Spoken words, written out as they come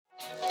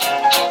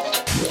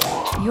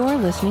You're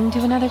listening to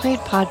another great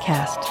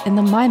podcast in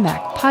the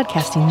MyMac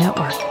Podcasting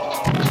Network.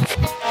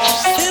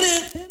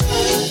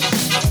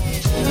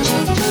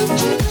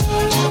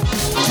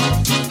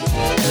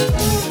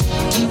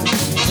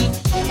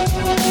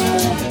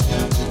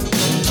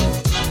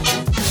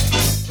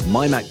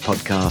 MyMac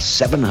Podcast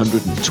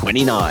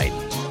 729.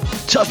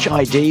 Touch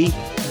ID,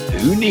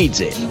 who needs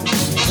it?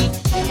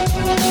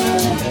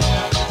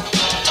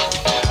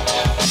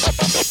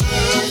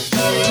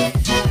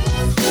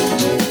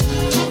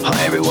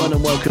 Hi everyone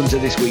and welcome to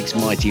this week's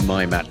Mighty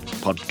MyMac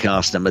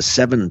Podcast number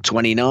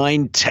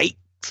 729, take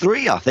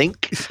 3 I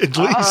think. At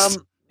least.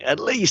 At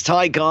least.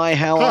 Hi Guy,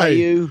 how are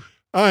you?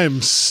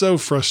 I'm so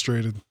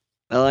frustrated.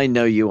 I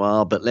know you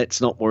are, but let's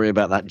not worry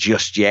about that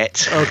just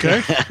yet.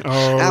 Okay,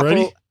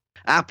 already.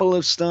 Apple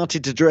have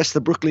started to dress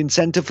the Brooklyn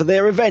Center for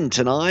their event,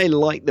 and I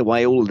like the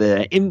way all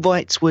their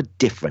invites were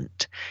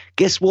different.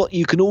 Guess what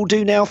you can all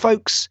do now,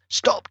 folks?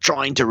 Stop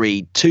trying to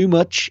read too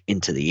much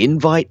into the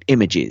invite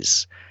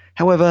images.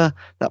 However,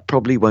 that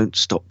probably won't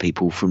stop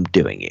people from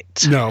doing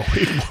it. No,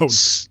 it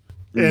won't.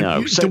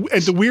 And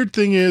the weird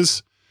thing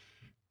is,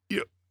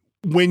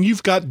 when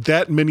you've got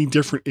that many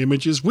different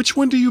images, which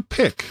one do you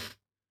pick?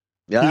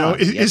 Yeah,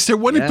 is there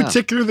one in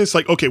particular that's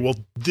like, okay, well,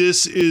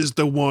 this is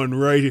the one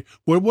right here.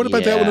 What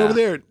about that one over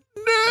there?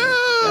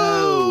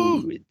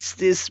 No, it's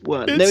this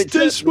one. It's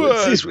this one.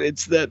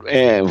 It's that.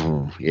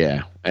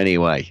 Yeah.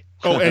 Anyway.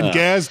 Oh, and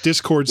Gaz,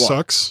 Discord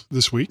sucks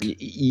this week.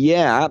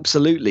 Yeah,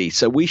 absolutely.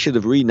 So we should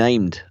have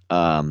renamed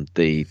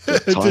the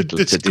title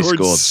to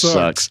Discord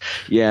sucks.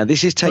 Yeah,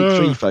 this is take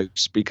 3,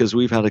 folks, because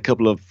we've had a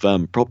couple of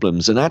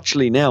problems. And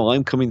actually now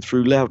I'm coming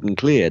through loud and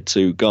clear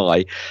to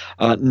Guy.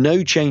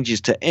 No changes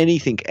to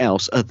anything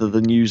else other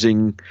than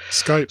using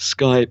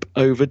Skype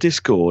over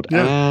Discord.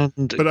 Yeah.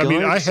 But I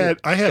mean, I had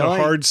a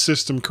hard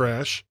system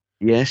crash.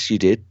 Yes, you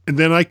did. And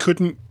then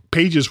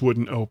pages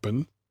wouldn't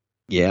open.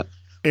 Yeah.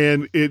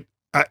 And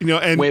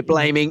and we're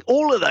blaming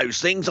all of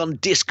those things on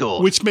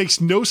Discord, which makes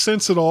no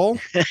sense at all.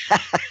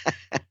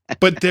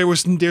 But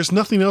there's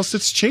nothing else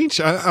that's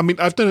changed. I mean,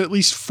 I've done at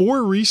least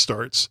 4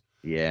 restarts.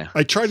 Yeah,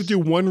 I tried to do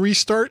one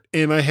restart,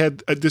 and I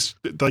had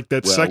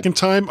second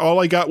time. All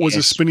I got was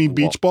a spinning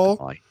beach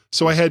ball,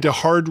 so I had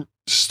to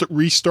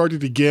restart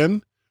it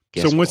again.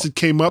 So once it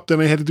came up, then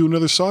I had to do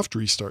another soft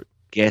restart.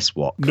 Guess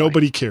what? Guy?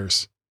 Nobody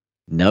cares.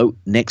 No,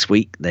 next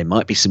week there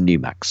might be some new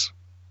Macs.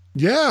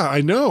 Yeah,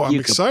 I know. I'm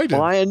excited.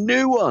 Buy a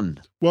new one.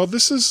 Well,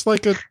 this is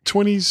like a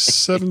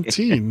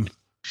 2017.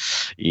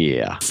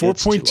 Yeah.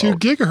 4.2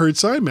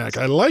 gigahertz iMac.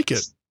 I like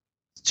it.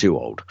 It's too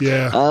old.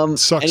 Yeah.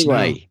 Sucks.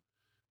 Anyway,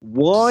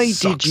 why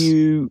did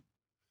you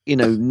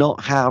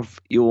not have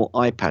your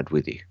iPad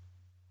with you?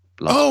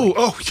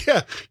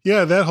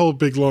 Yeah. That whole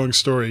big long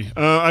story.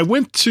 I'm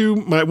going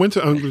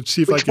to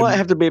see if I can. Might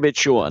have to be a bit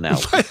shorter now.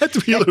 Might have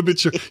to be a little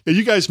bit shorter. Yeah,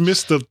 you guys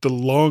missed the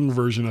long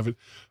version of it.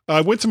 I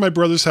went to my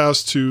brother's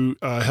house to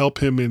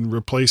help him in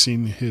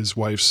replacing his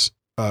wife's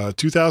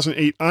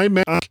 2008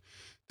 iMac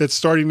that's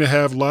starting to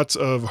have lots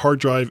of hard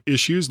drive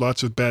issues,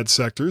 lots of bad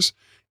sectors.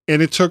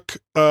 And it took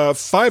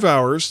 5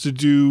 hours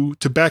to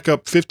back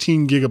up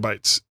 15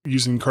 gigabytes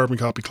using Carbon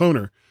Copy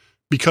Cloner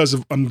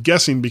I'm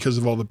guessing because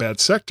of all the bad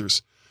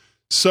sectors.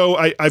 So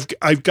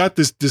I've got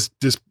this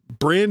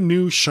brand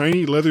new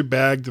shiny leather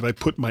bag that I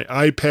put my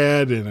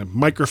iPad and a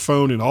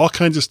microphone and all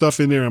kinds of stuff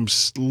in there.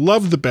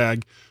 Love the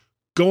bag.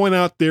 Going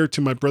out there to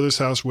my brother's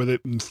house with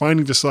it and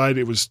finally decided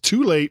it was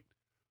too late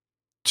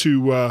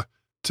to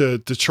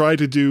try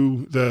to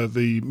do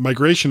the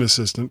migration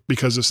assistant,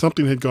 because if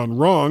something had gone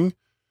wrong,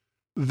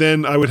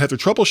 then I would have to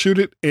troubleshoot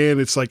it, and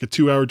it's like a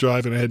 2-hour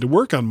drive, and I had to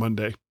work on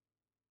Monday.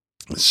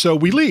 So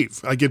we leave.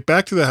 I get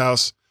back to the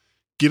house,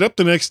 get up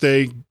the next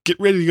day, get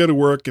ready to go to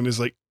work, and it's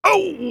like,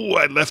 oh,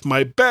 I left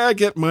my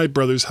bag at my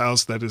brother's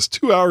house that is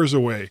 2 hours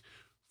away.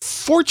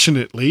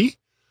 Fortunately,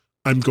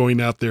 I'm going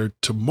out there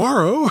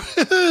tomorrow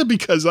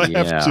because I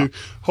have to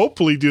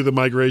hopefully do the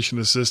migration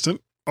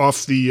assistant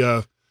off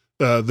the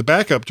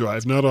backup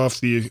drive, not off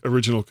the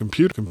original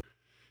computer.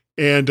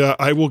 And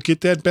I will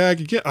get that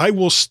bag again. I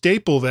will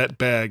staple that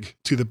bag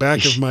to the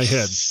back of my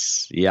head.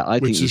 Yeah, I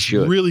think you should.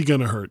 Which is really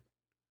going to hurt.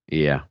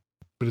 Yeah.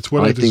 But it's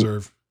what I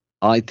deserve.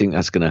 I think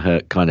that's going to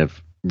hurt kind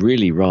of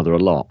really rather a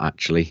lot,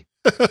 actually.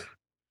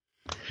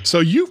 So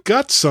you've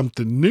got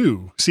something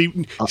new. See,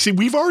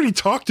 we've already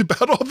talked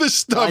about all this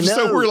stuff. I know,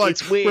 so we're like,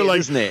 it's weird,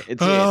 isn't it?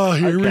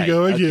 Here we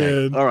go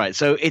again. All right,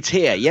 so it's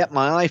here. Yep,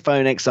 my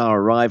iPhone XR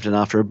arrived, and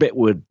after a bit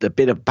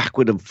of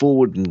backward and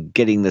forward and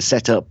getting the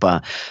setup,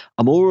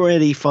 I'm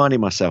already finding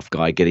myself,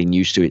 Guy, getting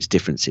used to its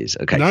differences.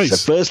 Okay, nice. So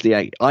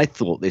firstly, I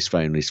thought this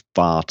phone is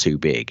far too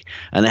big,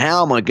 and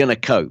how am I going to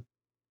cope?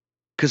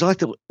 Because I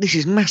thought this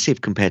is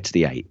massive compared to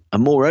the 8,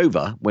 and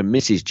moreover, when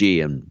Mrs.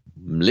 G and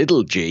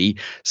little G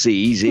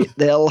sees it,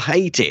 they'll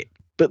hate it.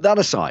 But that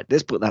aside,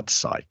 let's put that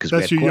aside, because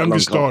that's your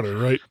youngest daughter,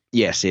 right?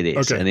 Yes, it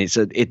is, okay. And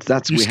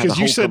because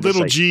you said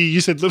little G.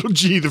 You said little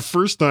G the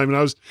first time,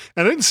 and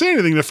I didn't say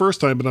anything the first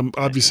time, but I'm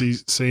obviously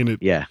saying it.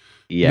 Yeah.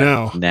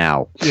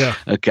 Now. Yeah.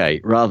 Okay.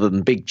 Rather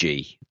than big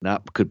G,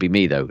 that could be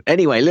me though.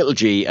 Anyway, little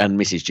G and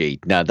Mrs. G.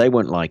 No, they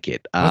won't like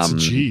it. What's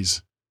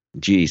G's?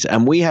 Geez.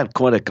 And we had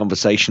quite a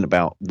conversation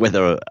about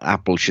whether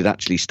Apple should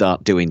actually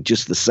start doing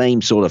just the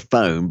same sort of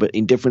phone, but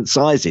in different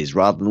sizes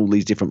rather than all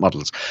these different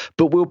models.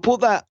 But we'll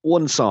put that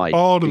one side.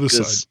 All to the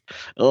side.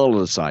 All to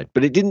the side.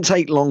 But it didn't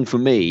take long for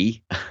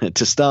me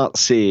to start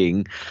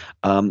seeing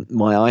my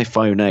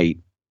iPhone 8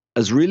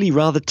 as really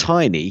rather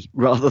tiny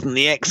rather than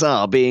the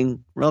XR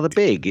being rather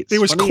big. It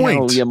was funny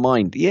quaint. How your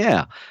mind,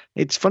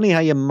 it's funny how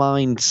your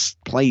mind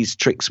plays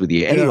tricks with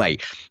you. Anyway,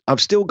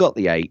 I've still got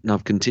the 8 and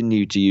I've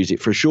continued to use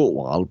it for a short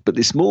while, but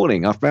this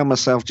morning I found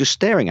myself just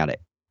staring at it.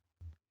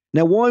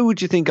 Now, why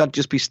would you think I'd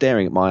just be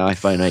staring at my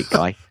iPhone 8,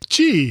 Guy?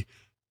 Gee,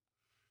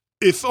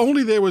 if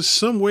only there was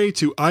some way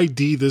to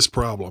ID this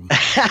problem.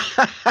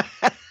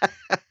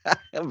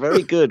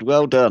 Very good.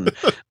 Well done.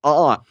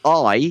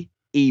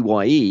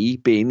 EYE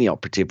being the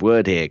operative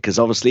word here, because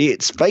obviously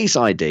it's Face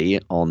ID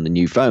on the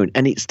new phone,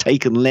 and it's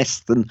taken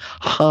less than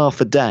half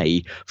a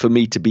day for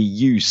me to be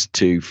used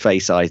to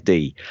Face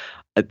ID.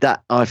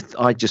 That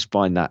I just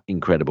find that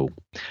incredible.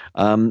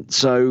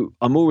 So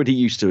I'm already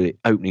used to it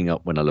opening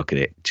up when I look at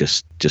it.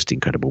 Just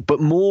incredible.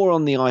 But more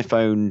on the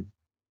iPhone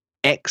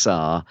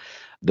XR,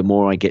 the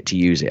more I get to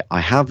use it. I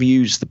have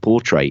used the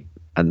portrait,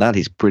 and that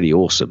is pretty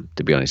awesome,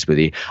 to be honest with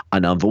you.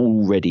 And I've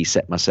already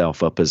set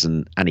myself up as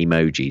an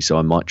emoji, so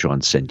I might try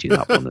and send you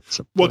that one at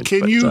some well, point.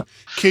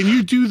 Can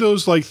you do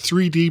those like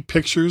 3D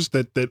pictures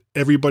that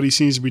everybody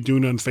seems to be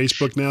doing on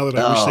Facebook now that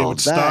I wish they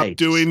would stop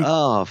doing?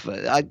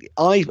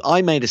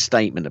 I made a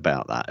statement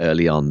about that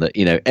early on that,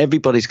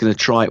 everybody's going to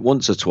try it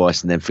once or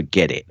twice and then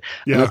forget it.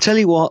 Yeah. And I'll tell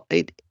you what,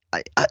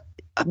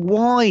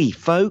 why,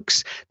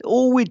 folks?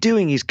 All we're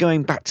doing is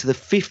going back to the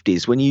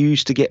 50s when you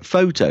used to get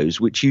photos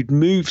which you'd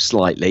move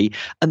slightly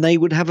and they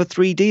would have a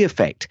 3D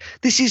effect.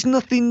 This is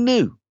nothing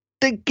new.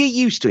 Don't get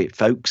used to it,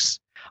 folks.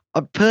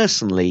 I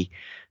personally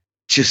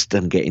just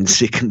am getting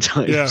sick and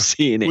tired of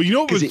seeing it. Well, you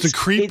know what was the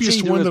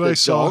creepiest one that I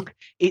saw?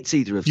 It's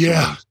either of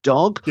someone's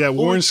dog. Yeah,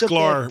 Warren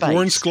Sklar.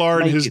 Warren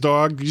Sklar and his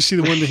dog. Did you see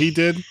the one that he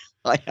did?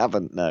 I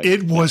haven't, no.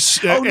 It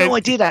was... I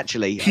did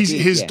actually.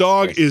 His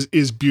dog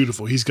is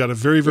beautiful. He's got a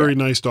very, very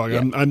nice dog.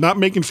 Yeah. I'm not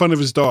making fun of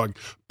his dog,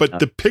 but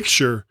the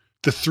picture,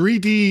 the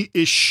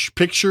 3D-ish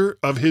picture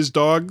of his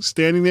dog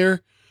standing there,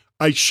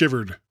 I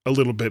shivered a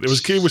little bit. It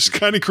was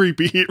kind of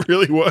creepy. It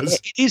really was.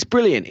 It is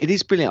brilliant.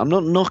 I'm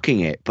not knocking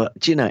it, but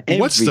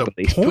what's the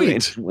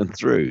point? Went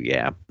through.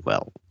 Yeah.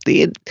 Well,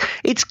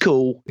 it's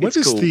cool. What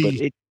is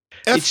the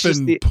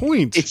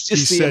point? It's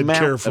just the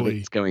amount of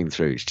it going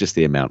through. It's just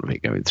the amount of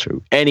it going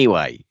through.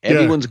 Anyway,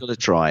 everyone's got to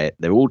try it.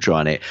 They're all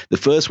trying it. The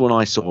first one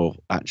I saw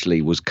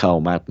actually was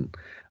Carl Madden,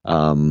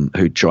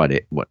 who tried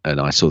it,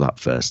 and I saw that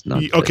first.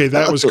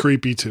 That was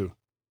creepy too.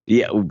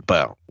 Yeah,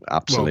 well,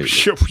 absolutely.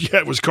 Well, yeah,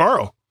 it was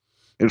Carl.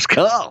 It was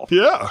Carl.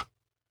 Yeah.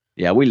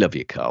 Yeah, we love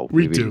you, Carl.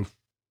 We do.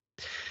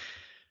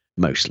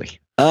 Mostly.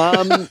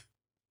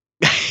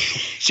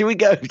 Should we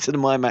go to the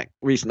MyMac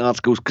recent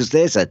articles? Because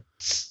there's a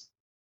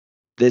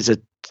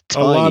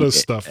lot of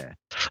stuff. There.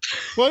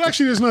 Well,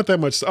 actually, there's not that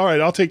much. All right,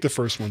 I'll take the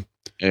first one.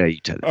 Yeah, you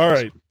take it. All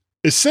right.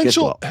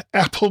 Essential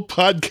Apple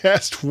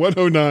Podcast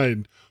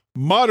 109.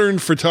 Modern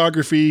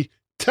photography,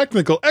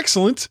 technical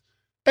excellence,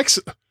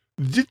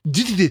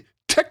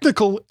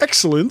 technical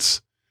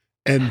excellence,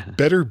 and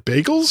better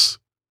bagels.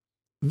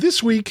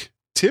 This week,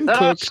 Tim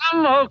Cook.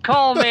 Some who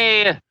call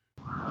me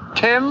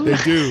Tim. They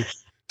do.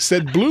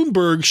 Said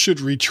Bloomberg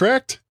should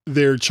retract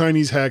their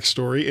Chinese hack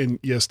story, and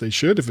yes, they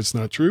should if it's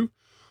not true.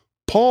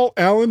 Paul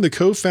Allen, the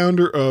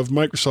co-founder of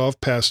Microsoft,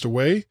 passed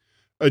away.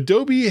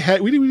 Adobe we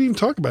didn't even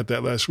talk about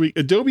that last week.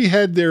 Adobe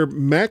had their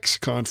Max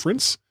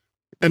conference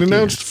and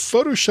announced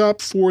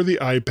Photoshop for the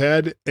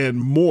iPad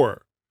and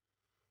more.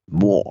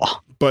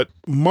 But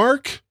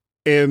Mark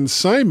and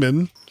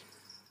Simon...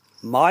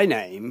 My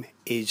name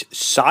is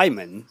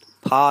Simon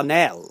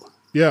Parnell.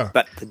 Yeah.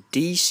 But the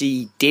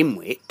DC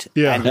dimwit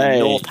and the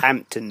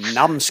Northampton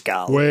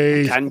numbskull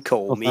can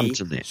call me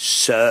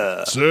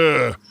Sir.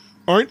 Sir.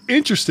 Aren't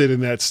interested in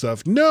that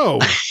stuff.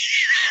 No.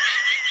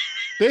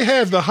 They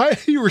have the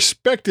highly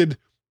respected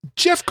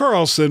Jeff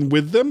Carlson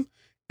with them,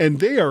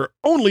 and they are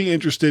only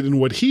interested in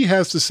what he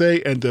has to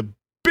say, and the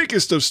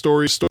biggest of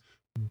stories,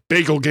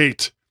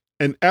 Bagelgate,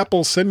 and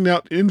Apple sending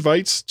out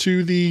invites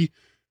to the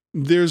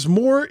There's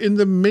More in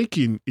the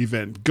Making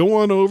event. Go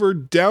on over,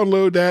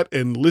 download that,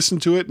 and listen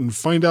to it, and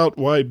find out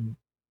why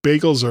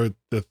bagels are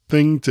the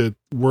thing to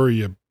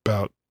worry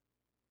about.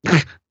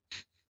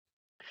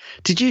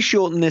 Did you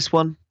shorten this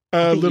one?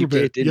 A little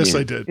bit. Yes,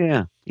 I did.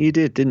 Yeah, you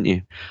did, didn't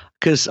you?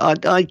 Because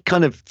I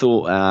kind of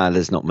thought,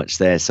 there's not much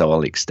there, so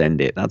I'll extend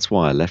it. That's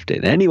why I left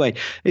it. Anyway,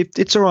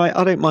 it's all right.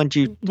 I don't mind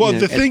you. Well,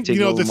 the thing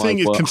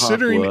is,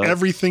 considering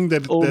everything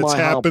that's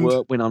happened, hard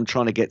work when I'm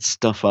trying to get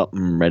stuff up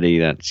and ready,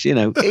 that's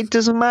it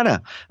doesn't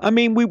matter. I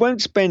mean, we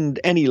won't spend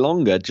any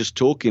longer just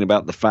talking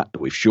about the fact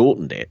that we've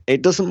shortened it.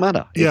 It doesn't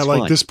matter. Yeah,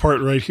 like this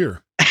part right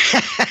here.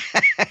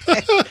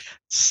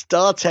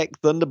 StarTech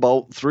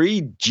Thunderbolt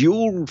 3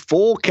 dual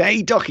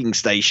 4K docking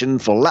station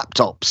for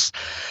laptops.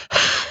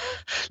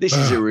 This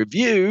is a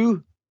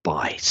review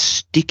by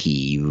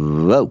Sticky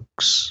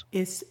Vokes.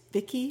 It's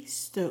Vicky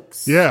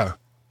Stokes. Yeah.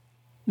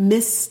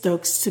 Miss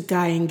Stokes to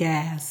Guy and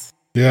Gaz.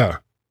 Yeah.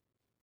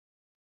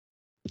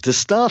 The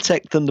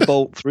StarTech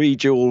Thunderbolt 3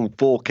 dual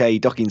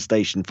 4K docking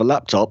station for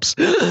laptops,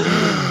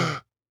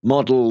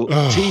 model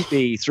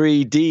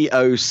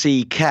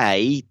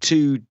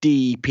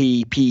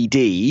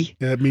TB3DOCK2DPPD.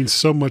 Yeah, it means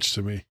so much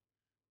to me.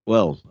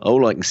 Well,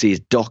 all I can see is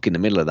dock in the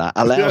middle of that.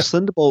 Allows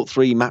Thunderbolt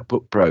 3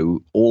 MacBook Pro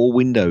or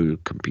Windows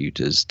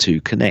computers to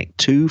connect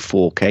two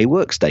 4K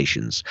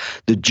workstations.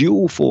 The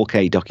dual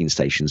 4K docking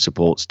station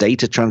supports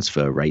data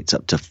transfer rates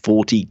up to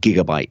 40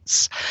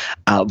 gigabytes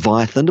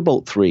via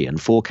Thunderbolt 3 and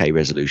 4K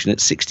resolution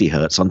at 60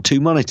 Hz on two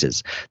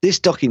monitors. This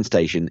docking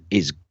station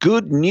is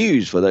good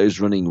news for those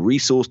running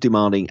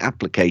resource-demanding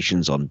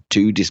applications on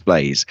two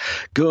displays.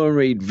 Go and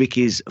read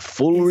Vicky's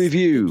full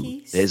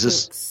review. There's a...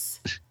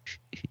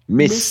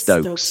 Miss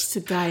Stokes to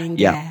Guy and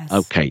yeah. Gaz.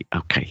 Okay.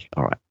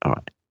 All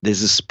right.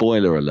 There's a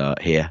spoiler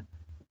alert here.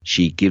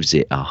 She gives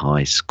it a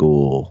high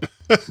score.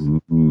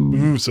 So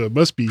it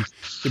must be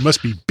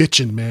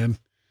bitching, man.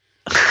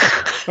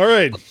 All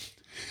right.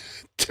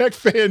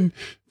 TechFan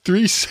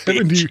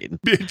 370.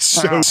 It's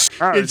so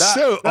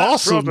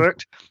awesome.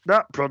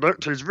 That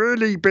product is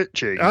really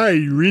bitchy. I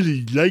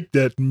really like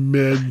that,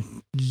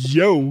 man.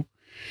 Yo.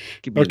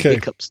 Give me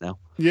hiccups now.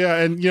 Yeah,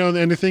 and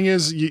the thing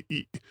is,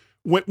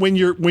 when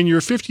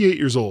you're 58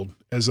 years old,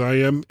 as I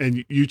am,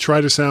 and you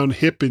try to sound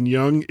hip and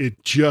young,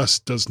 it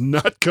just does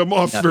not come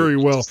off very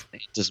well.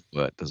 It doesn't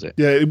work, does it?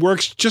 Yeah, it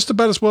works just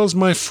about as well as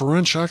my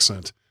French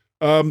accent.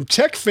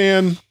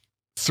 TechFan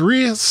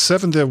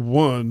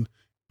 371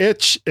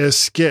 Etch a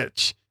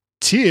Sketch.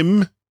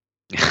 Tim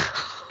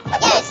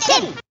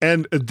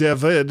and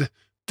David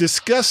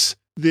discuss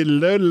the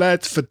low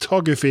light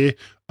photography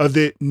of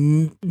the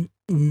new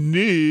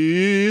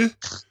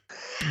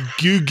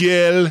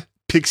Google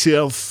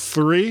Pixel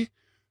 3,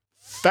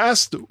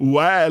 fast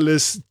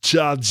wireless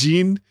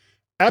charging,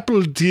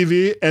 Apple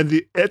TV, and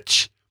the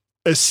Etch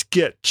a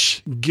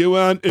Sketch. Go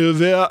on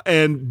over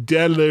and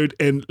download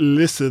and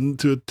listen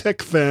to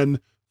TechFan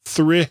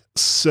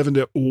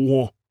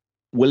 371.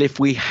 Well, if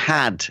we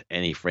had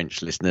any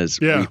French listeners,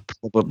 we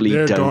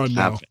probably don't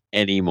have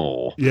any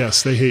more.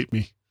 Yes, they hate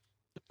me.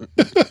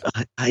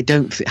 I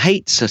don't think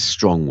hate's a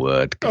strong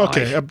word, Guy.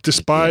 Okay,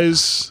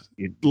 despise,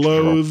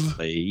 loathe.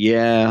 Probably,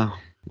 yeah.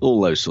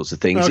 All those sorts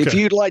of things. Okay. If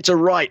you'd like to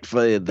write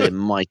for the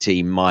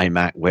mighty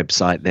MyMac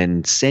website,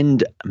 then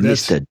send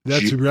Mr.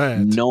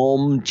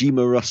 Norm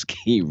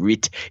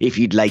Jimarowski if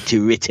you'd like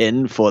to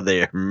written for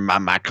the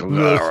MyMac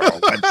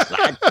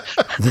website.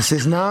 This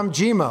is Norm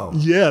Jimo.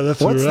 Yeah, that's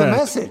What's right. the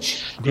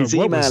message? His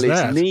email is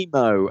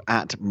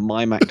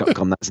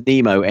nemo@mymac.com. That's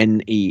Nemo,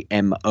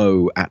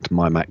 Nemo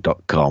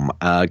 @mymac.com.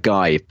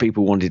 Guy, if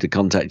people wanted to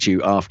contact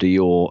you after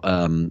your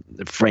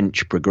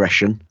French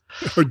progression.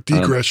 Or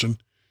digression.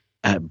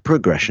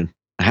 Progression.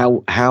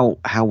 How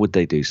would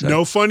they do so?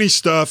 No funny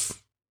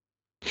stuff.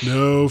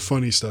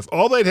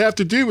 All they'd have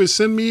to do is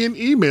send me an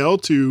email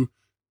to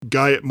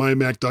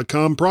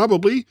guy@mymac.com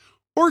probably,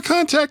 or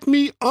contact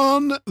me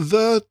on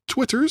the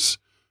Twitters,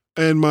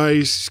 and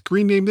my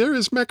screen name there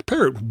is Mac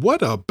Parrot.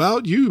 What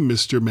about you,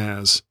 Mr.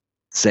 Maz?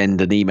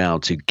 Send an email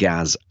to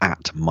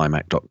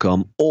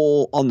gaz@mymac.com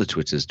or on the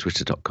Twitters,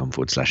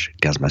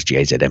 twitter.com/gazmaz,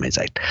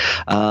 GAZMZ.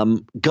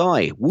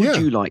 Guy, would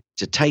you like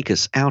to take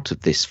us out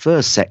of this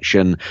first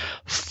section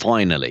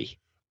finally?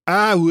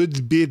 I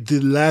would be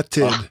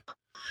delighted.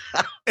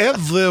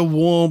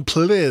 Everyone,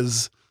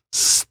 please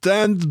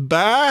stand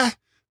by,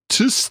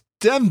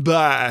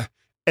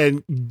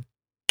 and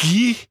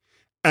Guy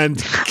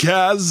and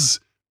Gaz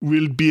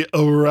will be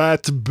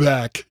right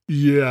back.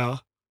 Yeah.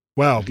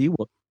 Wow.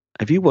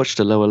 Have you watched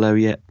A Low Low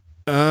yet?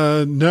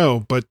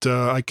 No, but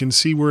I can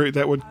see where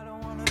that would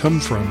come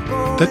from.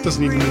 That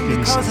doesn't even make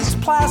any sense. It's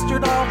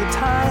plastered all the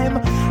time.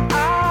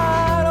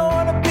 I don't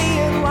want to be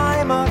in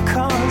Lima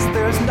cause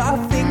there's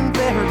nothing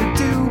there to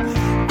do.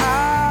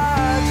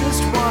 I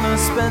just want to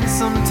spend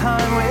some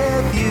time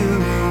with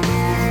you.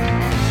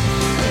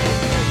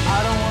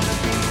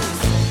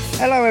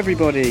 Hello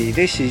everybody,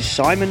 this is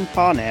Simon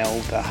Parnell,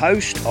 the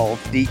host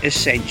of the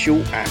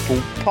Essential Apple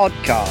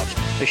Podcast,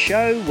 a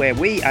show where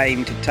we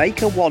aim to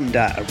take a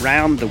wander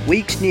around the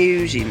week's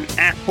news in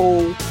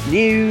Apple,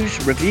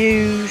 news,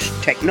 reviews,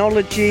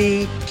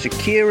 technology,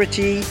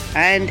 security,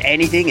 and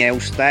anything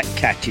else that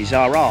catches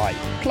our eye.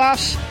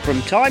 Plus,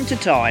 from time to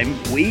time,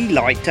 we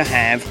like to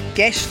have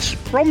guests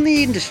from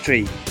the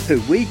industry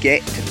who we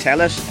get to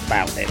tell us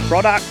about their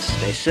products,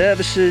 their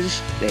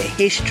services, their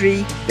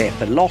history, their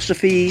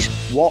philosophies,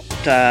 what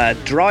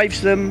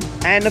drives them,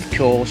 and of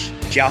course,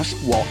 just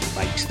what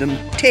makes them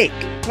tick.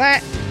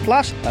 That,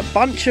 plus a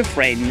bunch of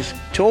friends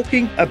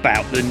talking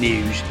about the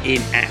news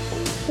in Apple.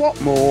 What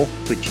more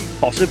could you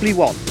possibly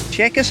want?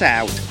 Check us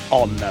out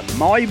on the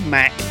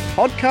MyMac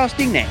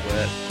Podcasting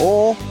Network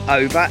or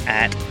over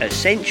at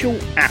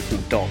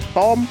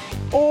essentialapple.com,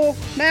 or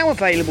now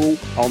available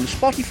on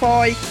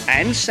Spotify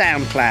and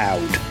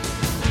SoundCloud.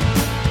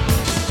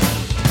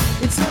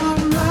 It's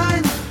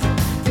alright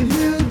if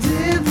you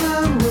did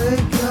not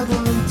wake up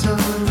on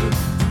time.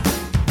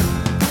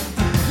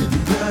 You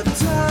got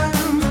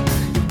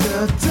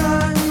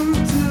time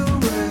to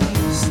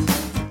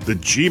The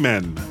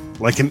G-Men,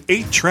 like an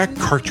 8-track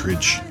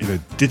cartridge in a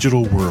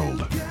digital world.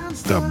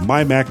 The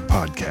MyMac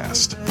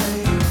Podcast.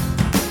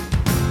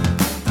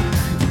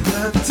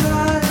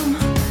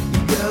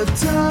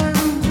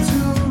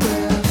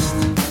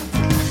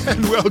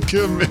 And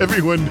welcome,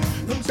 everyone,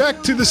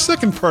 back to the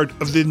second part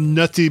of the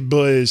Nutty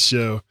Boys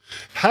Show.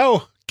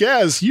 How,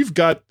 Gaz, you've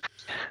got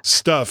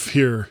stuff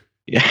here.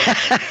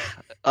 Yeah,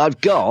 I've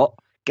got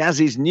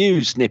Gaz's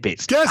news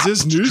snippets.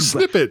 Gaz's news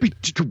snippet.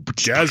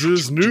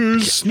 Gaz's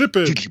news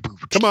snippet.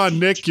 Come on,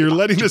 Nick, you're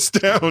letting us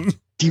down.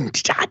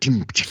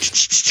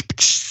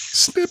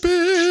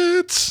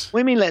 Snippets. What do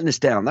you mean letting us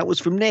down? That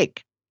was from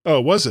Nick. Oh,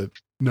 was it?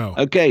 No.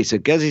 Okay, so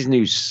Gaz's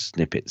news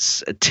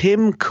snippets.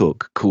 Tim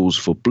Cook calls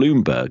for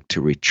Bloomberg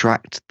to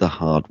retract the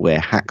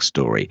hardware hack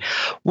story.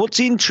 What's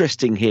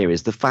interesting here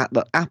is the fact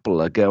that Apple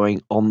are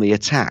going on the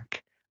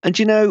attack. And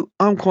you know,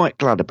 I'm quite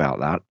glad about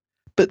that.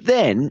 But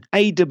then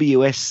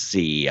AWS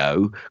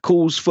CEO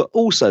calls for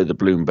also the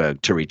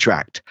Bloomberg to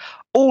retract.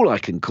 All I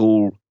can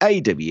call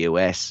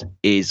AWS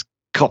is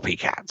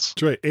copycats.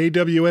 That's right.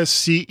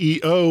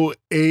 AWS CEO,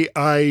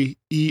 AIEOU,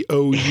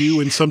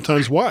 and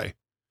sometimes Y.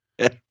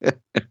 The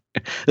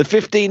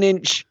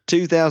 15-inch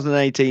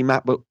 2018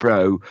 MacBook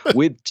Pro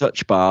with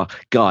Touch Bar.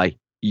 Guy,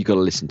 you got to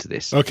listen to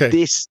this. Okay.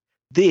 This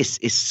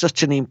is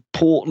such an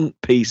important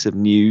piece of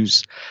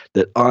news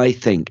that I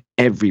think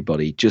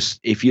everybody just,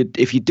 if you're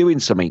doing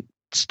something,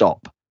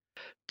 stop.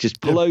 Just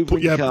pull over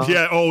your car.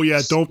 Yeah. Oh,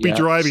 yeah. Don't be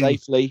driving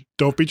safely.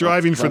 Don't be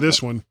driving for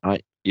this one. All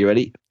right. You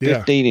ready?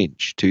 Yeah.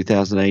 15-inch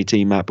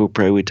 2018 MacBook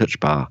Pro with Touch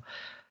Bar.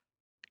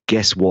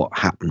 Guess what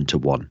happened to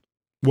one?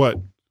 What?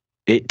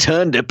 It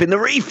turned up in the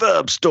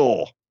refurb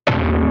store.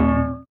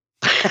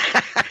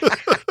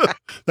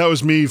 That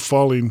was me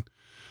falling.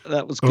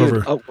 That was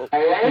good.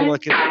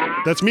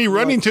 That's me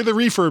running to the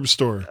refurb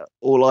store.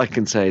 All I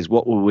can say is,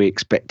 what were we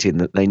expecting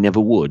that they never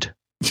would?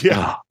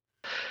 Yeah.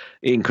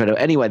 Incredible.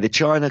 Anyway, the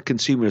China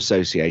Consumer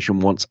Association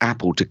wants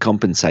Apple to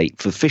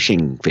compensate for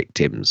phishing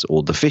victims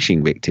or the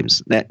phishing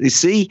victims. Now, you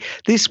see,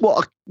 this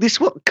what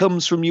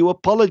comes from you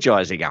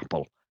apologizing,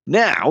 Apple.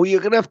 Now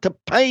you're going to have to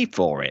pay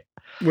for it.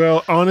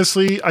 Well,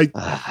 honestly,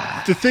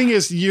 the thing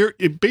is,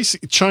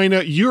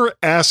 China, you're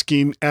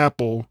asking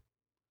Apple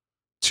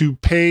to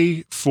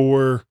pay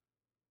for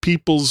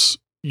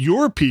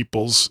your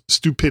people's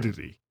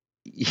stupidity.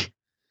 You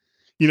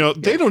know,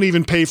 they don't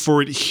even pay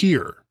for it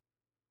here.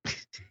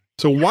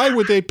 So why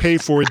would they pay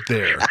for it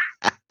there?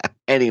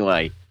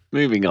 Anyway,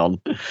 moving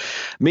on.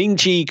 Ming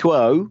Chi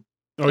Kuo.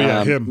 Oh,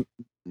 yeah,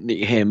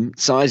 him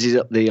sizes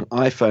up the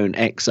iPhone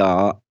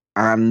XR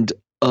and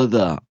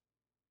other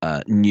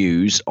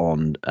news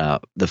on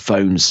the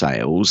phone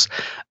sales.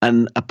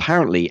 And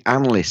apparently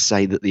analysts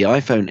say that the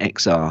iPhone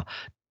XR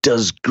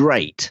does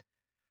great.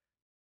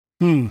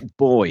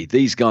 Boy,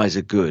 these guys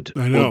are good.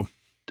 I know.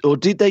 Or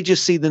did they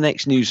just see the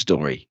next news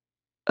story,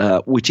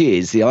 which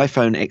is the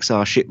iPhone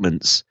XR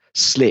shipments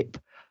slip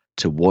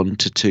to 1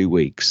 to 2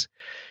 weeks?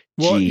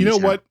 Well, you know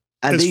what?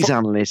 And these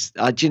analysts,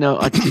 I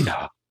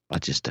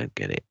just don't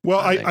get it. Well,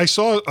 I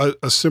saw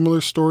a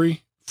similar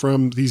story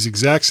from these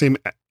exact same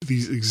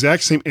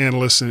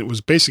analysts, and it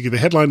was basically the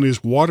headline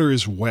is "Water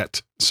is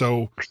wet."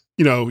 So,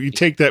 you know, you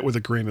take that with a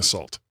grain of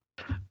salt.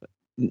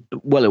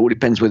 Well, it all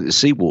depends whether it's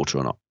seawater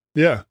or not.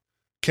 Yeah.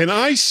 Can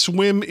I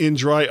swim in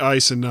dry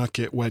ice and not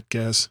get wet,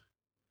 Gaz?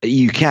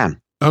 You can.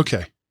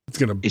 Okay. It's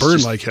going to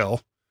burn like hell.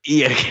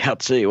 Yeah, I'll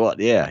tell you what,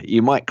 yeah.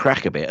 You might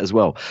crack a bit as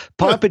well.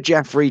 Piper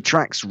Jaffray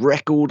tracks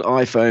record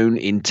iPhone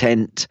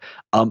intent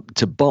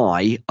to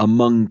buy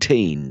among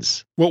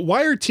teens. Well,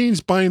 why are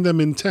teens buying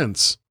them in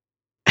tents?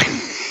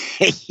 I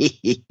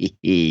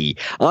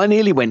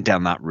nearly went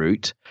down that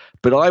route,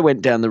 but I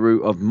went down the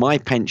route of my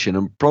pension,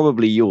 and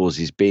probably yours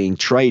is being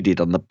traded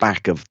on the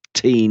back of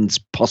teens'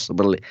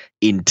 possible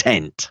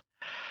intent.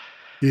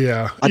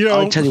 Yeah.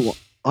 I tell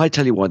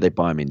you why they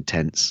buy them in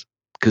tents,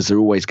 because they're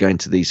always going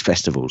to these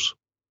festivals.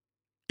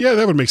 Yeah,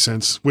 that would make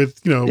sense with,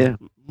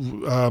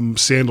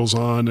 sandals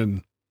on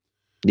and.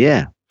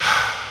 Yeah.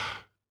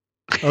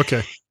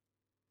 Okay.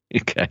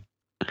 Okay.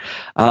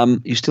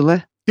 You still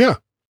there? Yeah.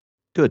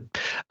 Good.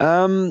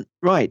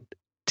 Right.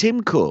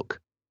 Tim Cook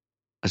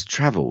has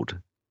travelled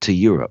to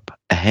Europe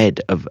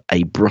ahead of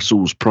a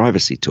Brussels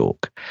privacy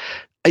talk.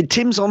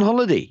 Tim's on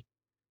holiday.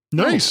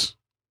 Nice.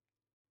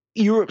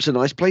 Europe's a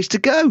nice place to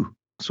go.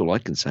 That's all I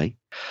can say.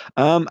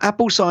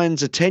 Apple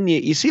signs a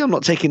 10-year... You see, I'm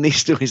not taking these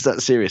stories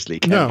that seriously,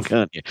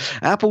 can't you?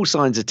 Apple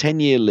signs a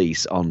 10-year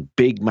lease on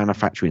big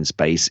manufacturing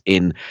space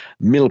in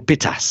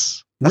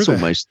Milpitas. Where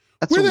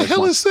the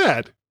hell is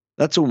that?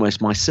 That's almost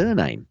my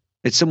surname.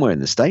 It's somewhere in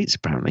the States,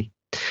 apparently.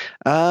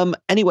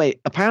 Anyway,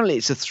 apparently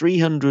it's a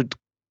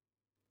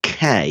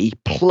 300K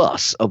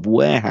plus of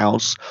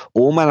warehouse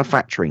or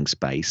manufacturing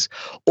space,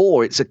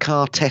 or it's a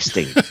car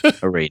testing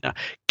arena.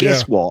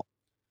 Guess what?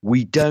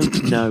 We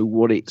don't know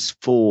what it's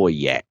for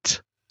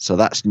yet. So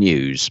that's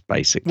news,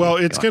 basically. Well,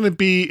 it's going to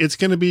be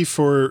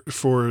for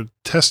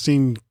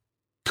testing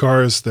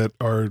cars that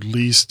are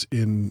leased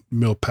in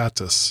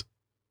Milpitas.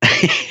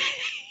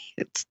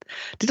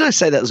 Did I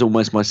say that was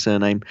almost my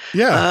surname?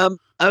 Yeah.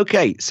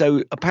 Okay,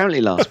 so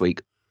apparently last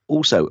week,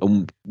 also,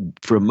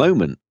 for a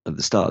moment at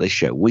the start of this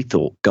show, we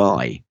thought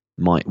Guy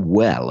might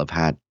well have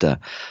had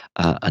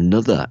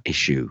another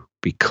issue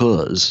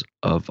because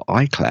of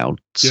iCloud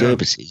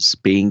services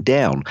being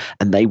down,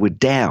 and they were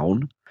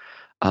down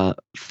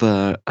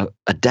for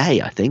a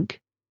day, I think.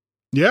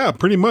 Yeah,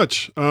 pretty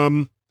much.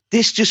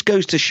 This just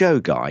goes to show,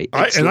 Guy.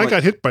 I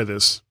got hit by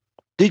this.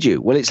 Did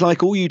you? Well, it's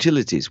like all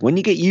utilities. When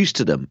you get used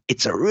to them,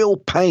 it's a real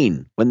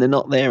pain when they're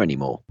not there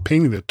anymore.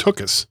 Pain in the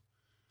tuchus.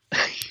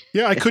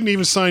 Yeah, I couldn't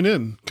even sign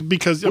in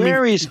because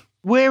where is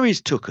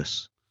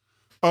Tuckus?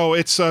 Oh,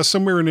 it's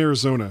somewhere in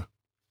Arizona.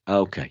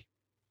 Okay.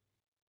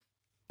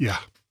 Yeah.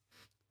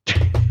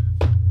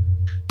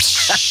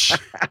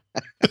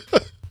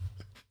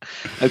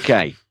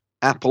 Okay,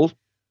 Apple,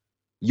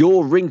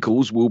 your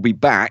wrinkles will be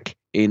back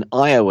in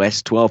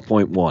iOS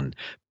 12.1.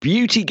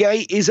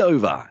 Beautygate is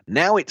over.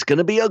 Now it's going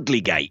to be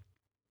Uglygate.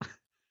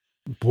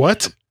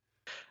 What?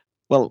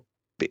 Well,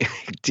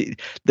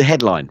 the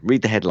headline.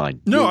 Read the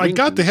headline. No, I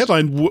got the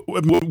headline.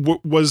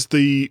 Was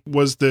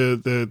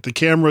the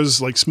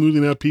cameras like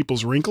smoothing out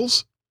people's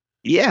wrinkles?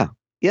 Yeah.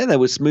 Yeah, they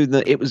were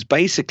smoothing. It was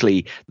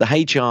basically the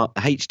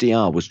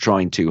HDR was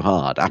trying too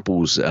hard.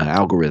 Apple's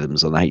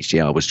algorithms on the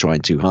HDR was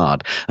trying too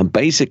hard, and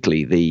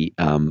basically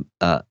I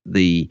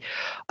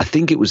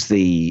think it was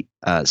the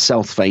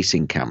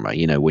self-facing camera.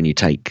 You know, when you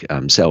take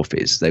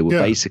selfies, they were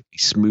basically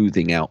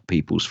smoothing out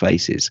people's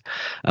faces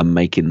and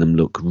making them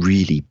look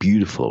really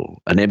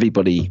beautiful. And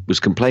everybody was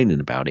complaining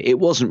about it. It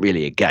wasn't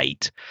really a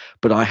gate,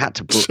 but I had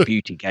to put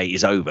Beautygate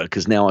is over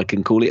because now I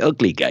can call it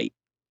Uglygate.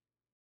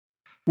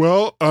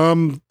 Well,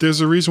 there's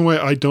a reason why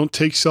I don't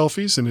take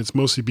selfies, and it's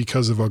mostly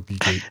because of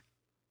Uglygate.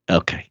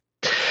 Okay.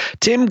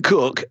 Tim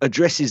Cook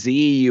addresses the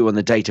EU on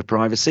the data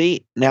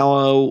privacy.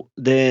 Now,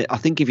 I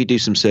think if you do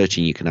some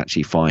searching, you can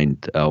actually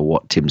find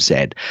what Tim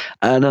said.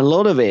 And a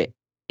lot of it,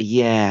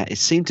 it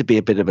seemed to be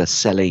a bit of a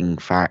selling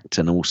fact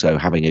and also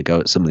having a go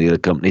at some of the other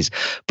companies.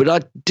 But I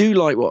do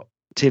like what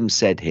Tim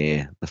said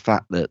here, the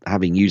fact that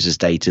having users'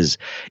 data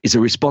is a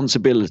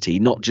responsibility,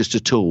 not just a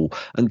tool.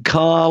 And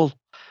Carl,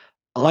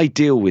 I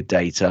deal with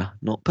data,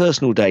 not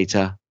personal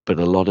data, but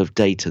a lot of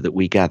data that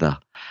we gather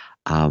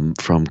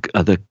from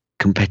other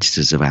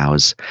competitors of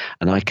ours.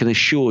 And I can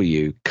assure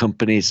you,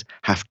 companies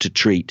have to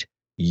treat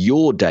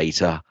your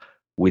data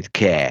with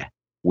care,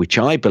 which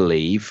I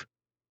believe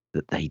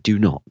that they do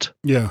not.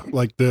 Yeah,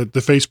 like the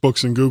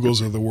Facebooks and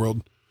Googles of the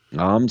world.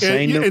 I'm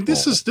saying and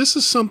this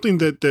is something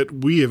that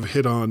we have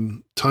hit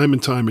on time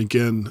and time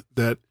again,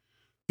 that,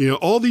 you know,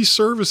 all these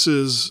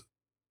services,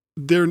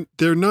 they're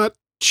not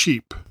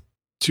cheap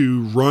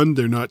to run,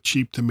 they're not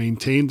cheap to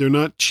maintain, they're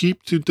not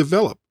cheap to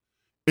develop,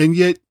 and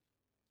yet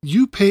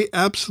you pay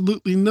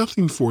absolutely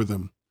nothing for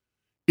them.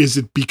 Is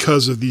it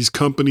because of these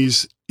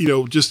companies, you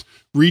know, just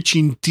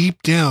reaching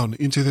deep down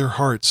into their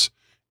hearts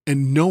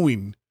and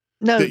knowing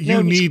that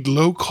you need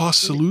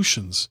low-cost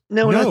solutions?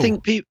 But I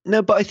think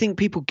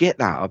people get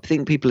that. I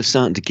think people are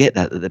starting to get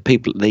that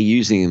they're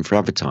using them for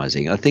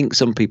advertising. I think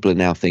some people are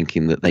now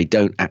thinking that they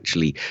don't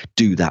actually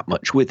do that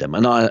much with them,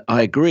 and I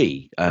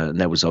agree.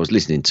 I was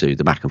listening to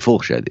the Back and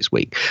Forth show this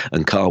week,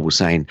 and Carl was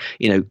saying,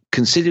 you know,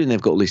 considering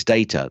they've got all this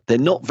data, they're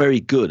not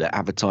very good at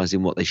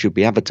advertising what they should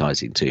be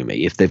advertising to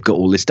me if they've got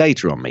all this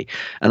data on me,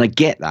 and I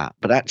get that,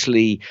 but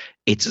actually,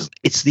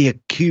 it's the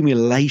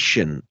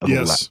accumulation of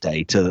all that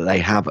data that they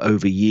have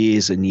over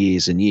years and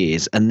years and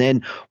years. And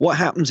then what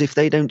happens if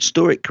they don't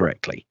store it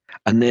correctly?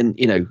 And then,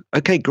 you know,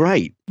 okay,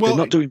 great. They're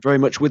not doing very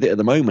much with it at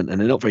the moment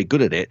and they're not very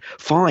good at it.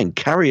 Fine,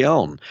 carry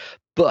on.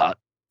 But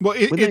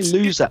when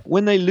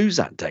they lose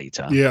that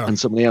data and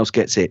somebody else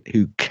gets it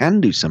who can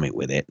do something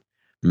with it,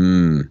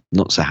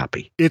 not so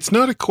happy. It's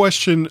not a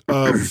question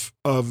of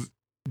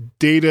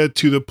data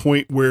to the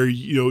point where,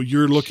 you know,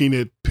 you're looking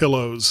at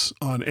pillows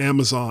on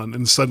Amazon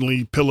and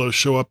suddenly pillows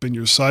show up in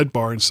your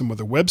sidebar in some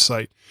other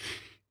website.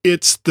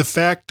 It's the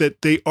fact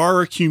that they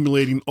are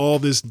accumulating all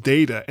this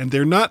data and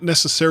they're not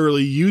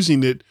necessarily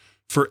using it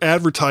for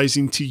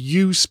advertising to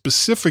you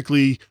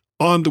specifically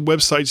on the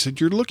websites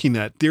that you're looking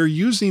at. They're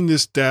using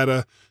this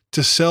data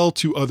to sell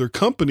to other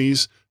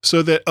companies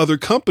so that other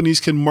companies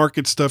can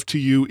market stuff to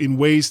you in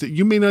ways that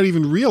you may not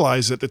even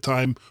realize at the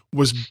time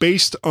was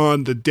based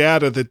on the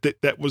data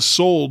that was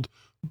sold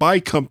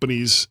by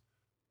companies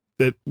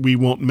that we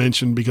won't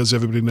mention because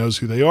everybody knows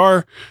who they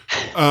are.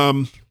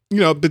 You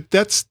know, but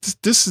this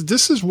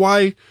is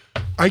why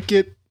I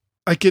get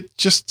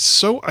just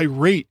so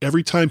irate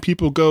every time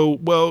people go,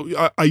 well,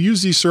 I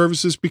use these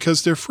services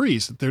because they're free.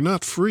 They're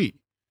not free.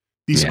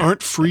 These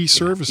aren't free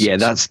services. Yeah,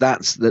 that's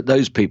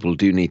those people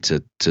do need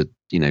to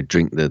you know,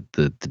 drink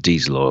the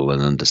diesel oil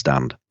and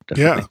understand.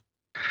 Definitely.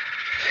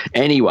 Yeah.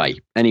 Anyway,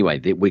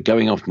 we're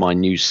going off my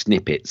new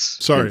snippets.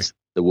 Sorry.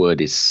 The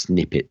word is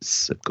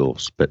snippets, of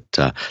course, but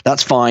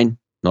that's fine.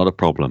 Not a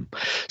problem.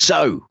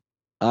 So,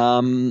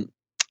 a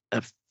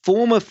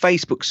former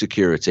Facebook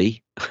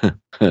security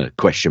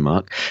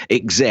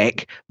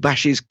exec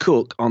bashes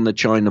Cook on the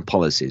China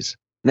policies.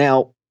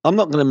 Now, I'm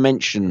not going to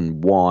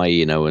mention why,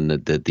 you know, and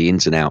the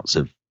ins and outs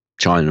of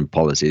China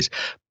policies.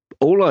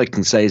 all I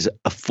can say is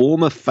a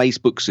former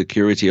Facebook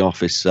security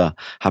officer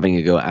having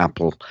a go at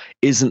Apple.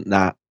 Isn't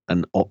that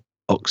an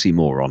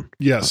oxymoron?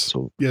 Yes.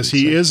 Yes,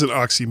 he is an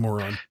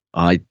oxymoron.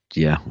 I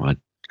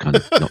kind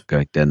of not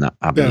going down that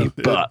avenue.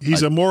 Yeah, but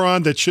he's a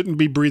moron that shouldn't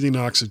be breathing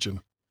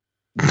oxygen.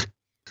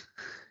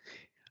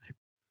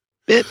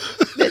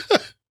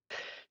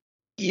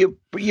 You're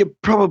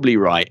probably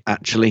right,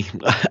 actually.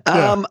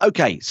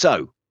 Okay,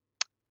 so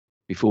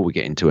before we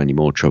get into any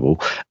more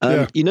trouble,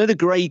 you know the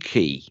Grey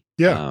Key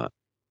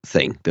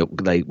thing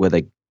where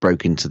they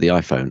broke into the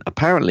iPhone.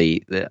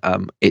 Apparently,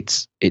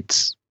 it's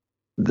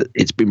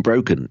been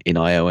broken in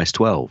iOS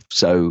 12.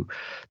 So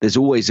there's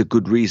always a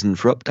good reason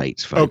for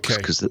updates, folks,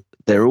 because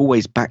they're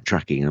always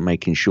backtracking and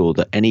making sure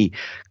that any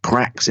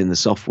cracks in the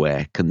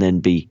software can then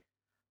be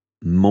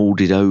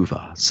molded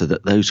over so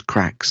that those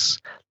cracks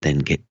then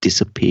get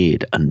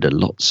disappeared under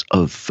lots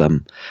of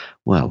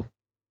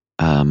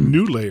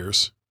new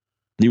layers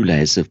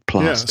of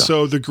plaster. Yeah,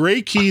 so the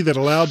Grey Key that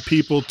allowed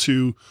people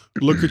to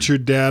look at your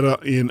data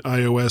in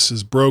iOS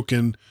is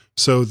broken.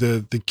 So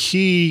the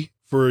key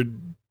for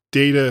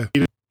data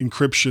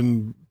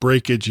encryption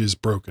breakage is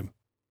broken.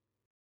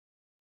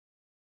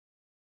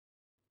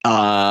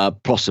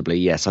 Possibly,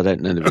 yes. I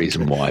don't know the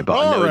reason why, but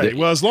I know that.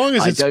 Well, as long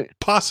as it's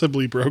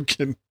possibly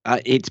broken,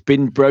 it's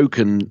been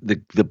broken.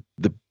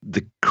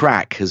 The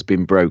crack has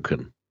been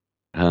broken.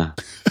 The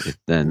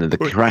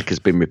crack has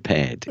been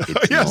repaired.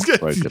 It's not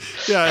broken.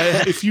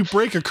 Yeah, if you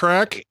break a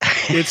crack,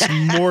 it's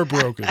more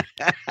broken.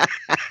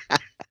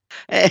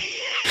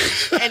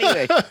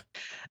 Anyway.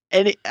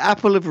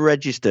 Apple have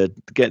registered,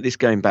 get this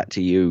going back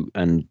to you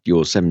and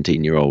your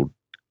 17-year-old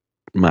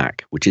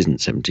Mac, which isn't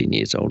 17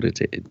 years old,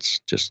 is it? It's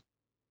just...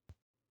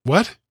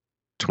 What?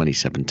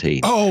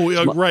 2017. Oh,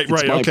 right.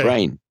 It's my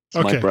brain.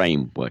 It's my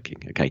brain working.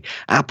 Okay.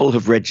 Apple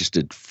have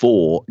registered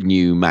 4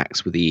 new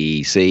Macs with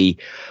the EEC.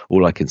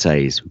 All I can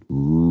say is,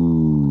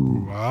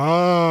 ooh.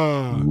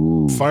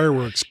 Ooh.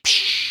 Fireworks.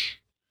 Psh.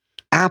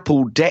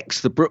 Apple decks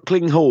the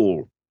Brooklyn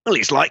Hall. Well,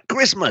 it's like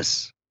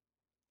Christmas.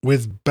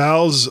 With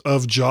boughs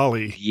of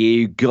jolly.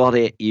 You got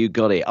it.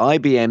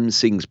 IBM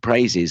sings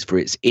praises for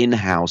its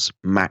in-house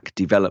Mac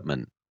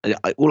development.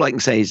 All I can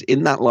say is,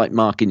 isn't that like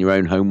marking your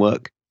own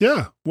homework?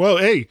 Yeah. Well,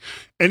 hey,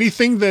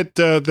 anything that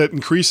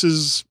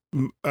increases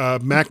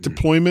Mac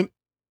deployment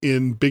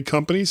in big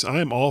companies,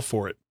 I am all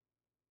for it.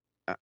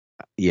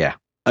 Yeah.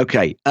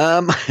 Okay.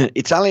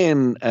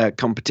 Italian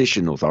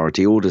competition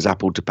authority orders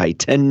Apple to pay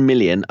 $10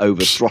 million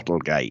over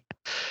Throttlegate.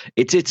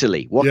 It's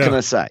Italy. What can I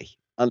say?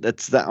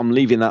 That's that. I'm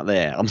leaving that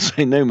there. I'm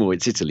saying no more.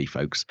 It's Italy,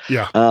 folks.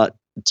 Yeah.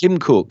 Tim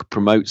Cook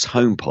promotes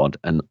HomePod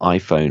and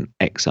iPhone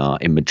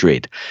XR in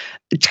Madrid.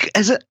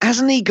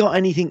 Hasn't he got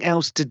anything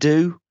else to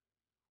do?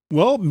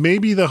 Well,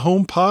 maybe the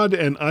HomePod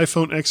and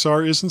iPhone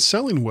XR isn't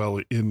selling well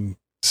in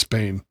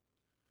Spain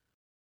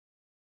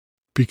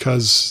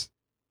because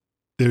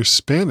they're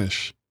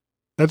Spanish.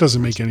 That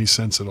doesn't make any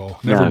sense at all.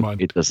 Never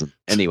mind. It doesn't.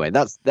 Anyway,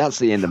 that's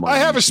the end of my... I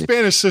have a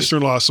Spanish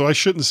sister-in-law, so I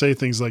shouldn't say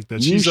things like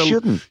that. You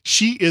shouldn't.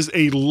 She is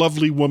a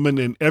lovely woman,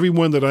 and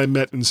everyone that I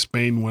met in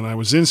Spain when I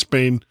was in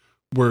Spain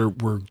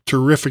were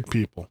terrific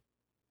people.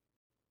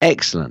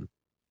 Excellent.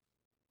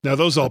 Now,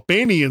 those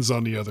Albanians,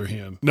 on the other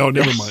hand... No,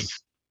 never mind.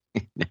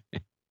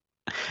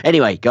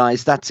 Anyway,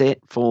 guys, that's it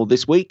for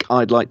this week.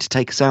 I'd like to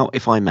take us out,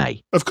 if I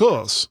may. Of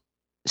course.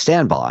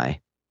 Stand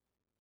by,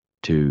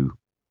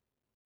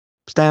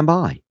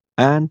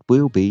 and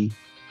we'll be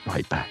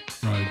right back.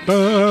 Right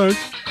back.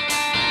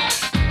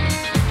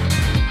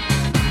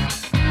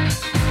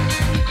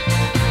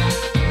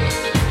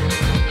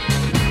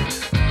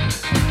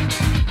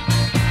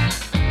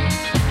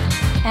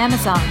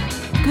 Amazon,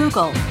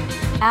 Google,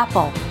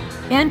 Apple,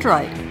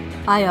 Android,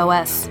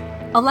 iOS,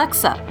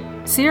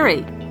 Alexa,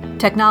 Siri,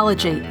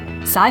 technology,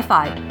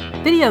 sci-fi,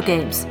 video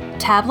games,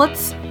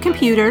 tablets,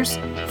 computers,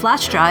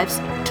 flash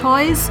drives,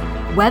 toys,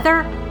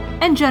 weather,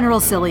 and general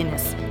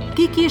silliness.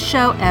 Geekiest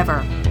show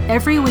ever,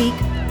 every week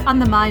on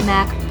the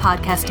MyMac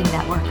Podcasting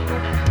Network.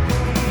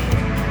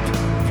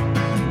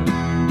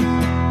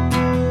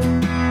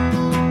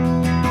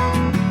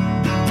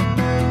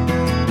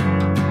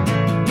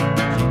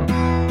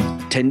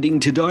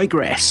 Tending to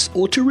digress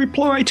or to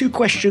reply to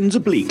questions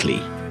obliquely.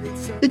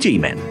 The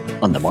G-Men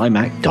on the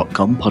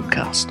MyMac.com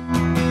podcast.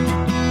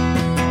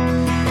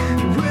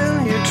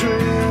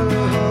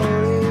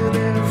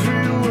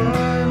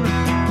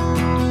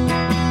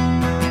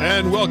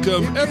 And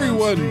welcome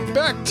everyone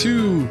back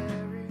to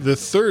the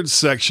third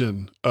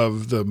section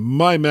of the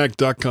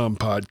MyMac.com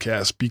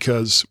podcast,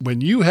 because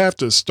when you have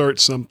to start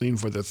something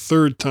for the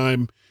third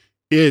time,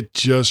 it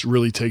just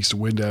really takes the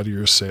wind out of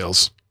your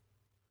sails.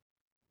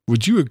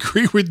 Would you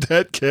agree with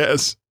that,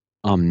 Kaz?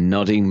 I'm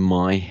nodding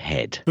my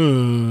head.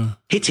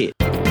 Hit it.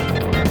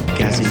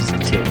 Gaz's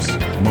tips.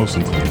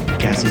 Mostly.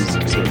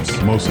 Gaz's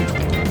tips. Mostly.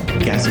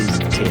 Gaz's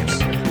tips.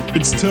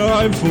 It's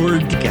time for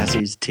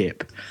Gaz's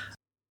tip.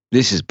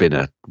 This has been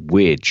a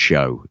weird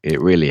show. It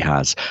really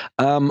has.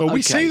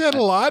 We say that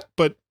a lot,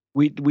 but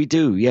we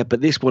do, yeah. But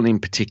this one in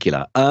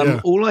particular,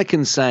 all I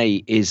can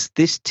say is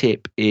this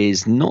tip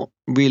is not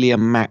really a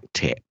Mac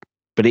tip,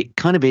 but it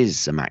kind of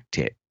is a Mac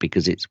tip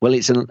because it's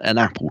an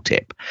Apple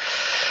tip.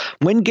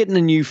 When getting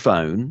a new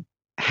phone,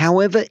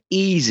 however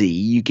easy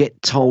you get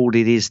told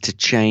it is to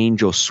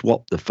change or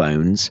swap the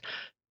phones,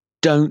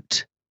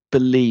 don't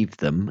believe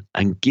them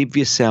and give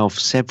yourself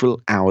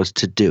several hours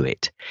to do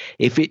it.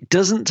 If it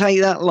doesn't take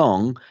that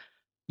long,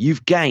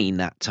 you've gained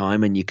that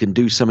time and you can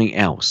do something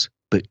else.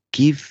 But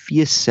give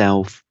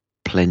yourself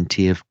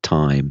plenty of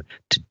time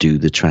to do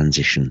the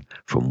transition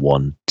from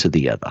one to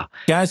the other.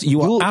 Gaz,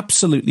 you're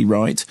absolutely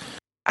right.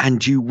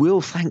 And you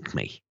will thank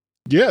me.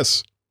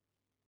 Yes.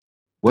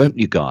 Won't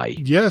you, Guy?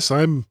 Yes,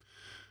 I'm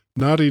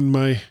nodding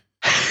my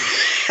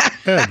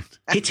head.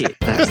 Hit it.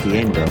 That's the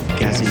end of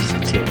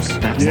Gaz's tips.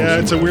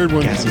 It's a weird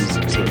one.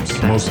 Gaz's tips.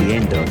 That's the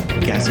end of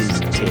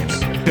Gaz's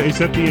tips. Is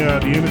that the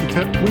end of the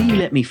tip? Will you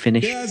let me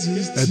finish?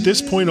 At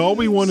this point, all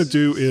we want to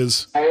do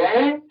is...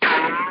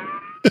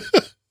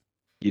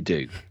 You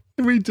do.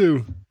 We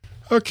do.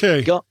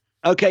 Okay.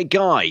 Okay,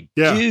 Guy,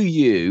 yeah. Do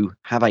you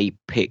have a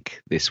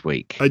pick this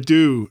week? I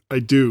do.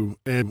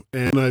 And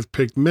I've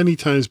picked many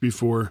times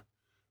before.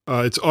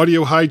 It's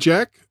Audio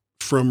Hijack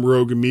from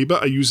Rogue Amoeba.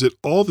 I use it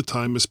all the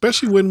time,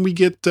 especially when we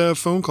get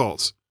phone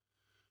calls.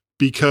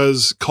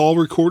 Because Call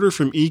Recorder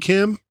from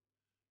Ecamm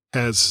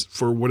has,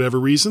 for whatever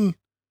reason,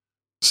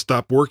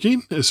 stopped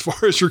working as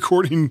far as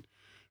recording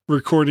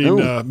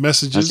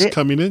messages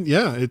coming in.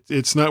 Yeah,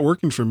 it's not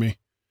working for me.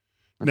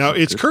 Now,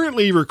 it's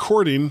currently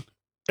recording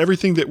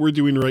everything that we're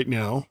doing right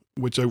now,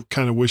 which I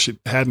kind of wish it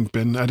hadn't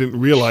been. I didn't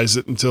realize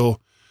it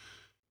until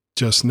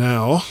just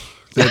now.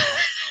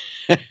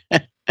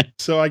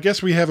 So I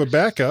guess we have a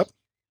backup.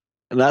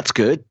 That's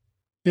good.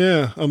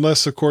 Yeah,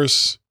 unless, of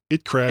course,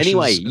 it crashes.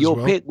 Anyway,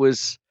 your pick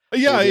was...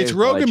 Yeah, it's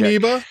Rogue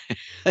Amoeba.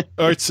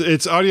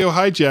 It's Audio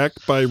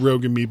Hijack by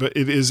Rogue Amoeba.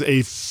 It is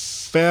a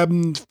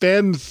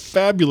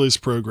fabulous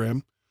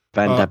program.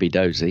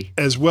 Fandabidozy.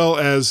 As well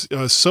as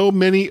so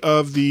many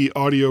of the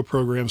audio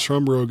programs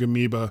from Rogue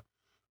Amoeba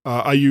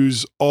I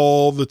use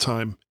all the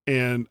time.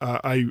 And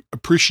I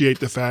appreciate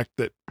the fact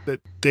that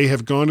they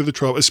have gone to the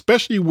trouble,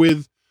 especially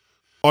with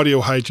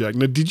Audio Hijack.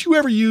 Now, did you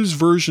ever use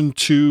version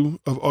 2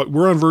 of,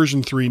 we're on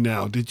version 3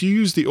 now. Did you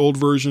use the old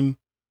version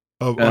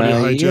of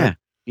Audio Hijack?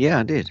 Yeah,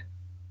 I did.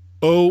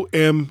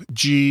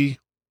 OMG,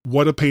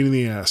 what a pain in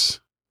the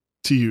ass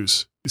to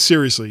use.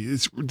 Seriously,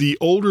 it's the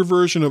older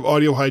version of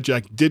Audio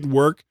Hijack did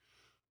work,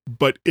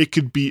 but it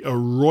could be a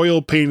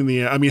royal pain in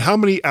the ass. I mean, how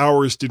many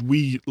hours did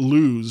we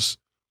lose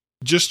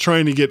just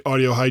trying to get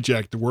Audio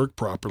Hijack to work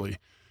properly?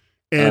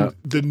 And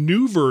the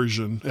new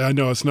version, I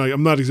know it's not,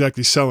 I'm not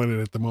exactly selling it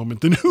at the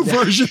moment. The new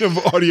version of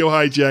Audio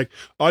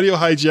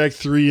Hijack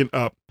 3 and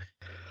up,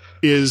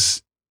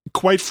 is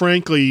quite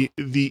frankly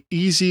the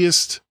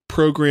easiest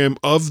program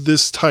of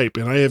this type.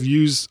 And I have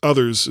used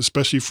others,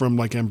 especially from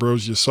like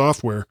Ambrosia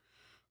Software,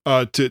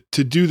 to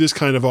do this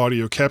kind of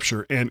audio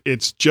capture. And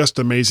it's just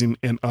amazing.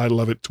 And I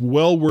love it. It's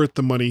well worth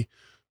the money,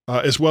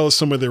 as well as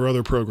some of their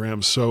other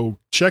programs. So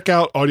check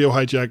out Audio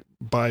Hijack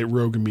by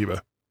Rogue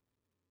Amoeba.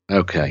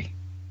 Okay.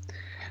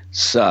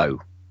 So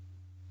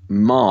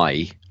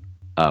my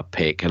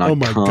pick, and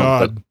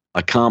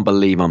I can't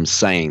believe I'm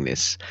saying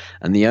this.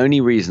 And the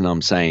only reason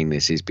I'm saying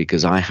this is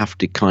because I have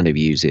to kind of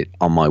use it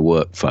on my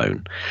work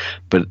phone.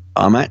 But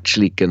I'm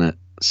actually going to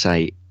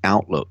say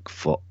Outlook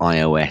for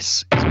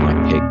iOS is my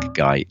pick,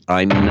 Guy.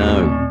 I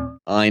know.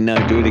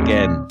 Do it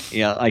again.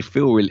 Yeah, I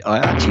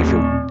actually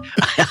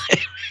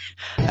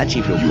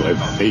feel you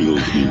have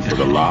failed me for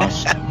the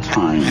last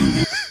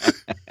time.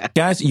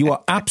 Guys, you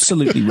are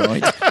absolutely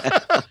right.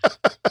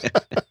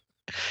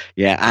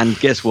 Yeah, and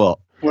guess what?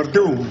 We're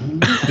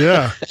doomed.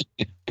 Yeah.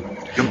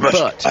 You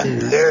must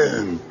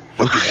unlearn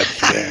what you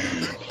have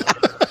learned.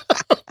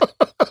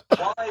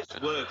 Wise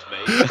words,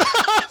 mate.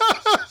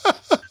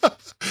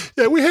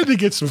 Yeah, we had to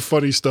get some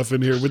funny stuff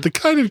in here with the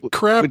kind of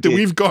crap that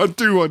we've gone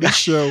through on this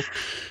show.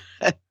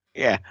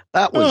 Yeah,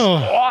 that was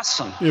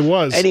awesome. It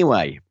was.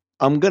 Anyway,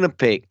 I'm going to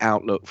pick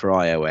Outlook for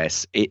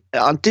iOS.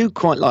 I do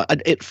quite like.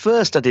 At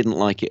first, I didn't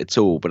like it at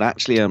all, but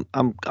actually,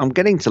 I'm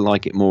getting to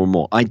like it more and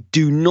more. I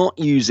do not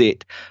use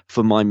it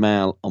for my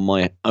mail on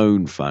my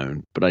own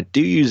phone, but I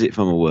do use it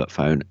for my work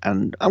phone,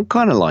 and I'm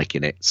kind of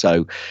liking it.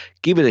 So,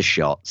 give it a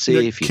shot.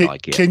 See if you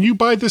like it. Can you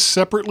buy this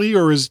separately,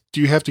 or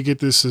do you have to get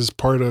this as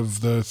part of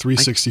the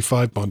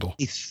 365 bundle?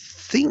 I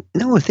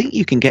think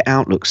you can get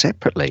Outlook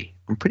separately.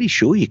 I'm pretty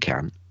sure you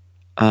can.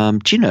 Do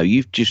you know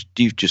you've just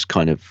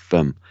kind of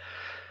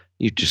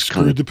you've just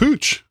screwed kind of the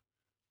pooch.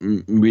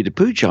 Read the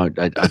pooch. I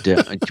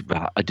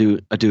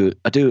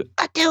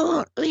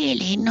don't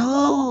really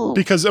know.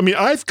 Because I mean,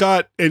 I've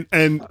got and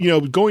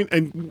going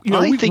and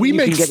we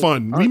make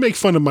fun. We make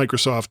fun of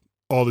Microsoft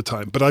all the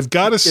time, but I've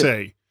got to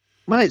say,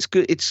 well, it's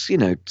good. It's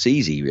it's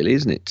easy, really,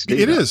 isn't it?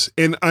 It is,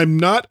 and I'm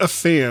not a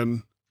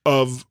fan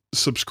of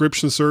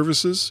subscription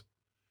services.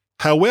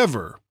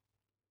 However,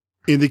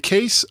 in the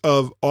case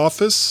of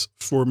Office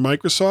for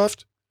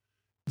Microsoft,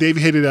 they've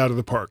hit it out of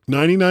the park.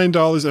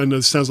 $99. I know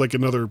this sounds like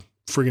another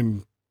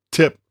friggin'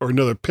 tip or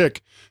another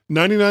pick.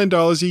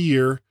 $99 a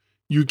year.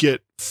 You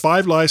get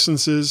 5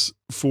 licenses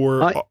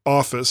for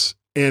Office,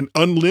 and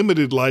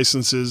unlimited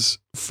licenses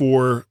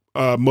for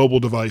mobile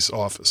device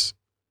Office.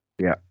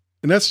 Yeah.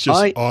 And that's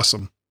just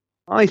awesome.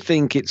 I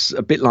think it's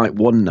a bit like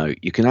OneNote.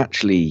 You can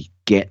actually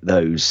get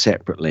those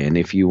separately, and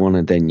if you want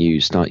to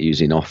then start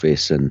using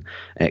Office and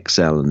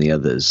Excel and the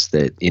others,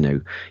 that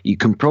you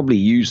can probably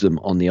use them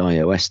on the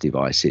iOS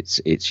device.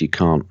 It's you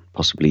can't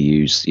possibly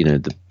use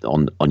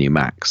on your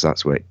Mac. So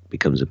that's where it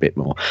becomes a bit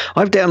more.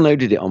 I've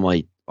downloaded it on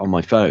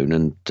my phone,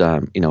 and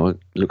it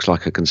looks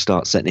like I can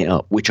start setting it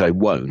up, which I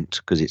won't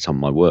because it's on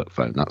my work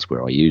phone. That's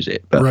where I use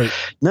it. But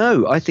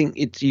no, I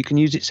think you can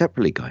use it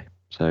separately, Guy.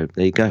 So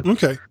there you go.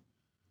 Okay.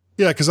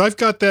 Yeah, because I've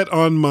got that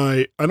on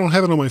I don't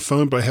have it on my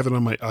phone, but I have it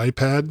on my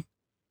iPad.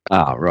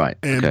 Ah, right.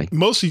 And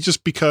mostly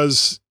just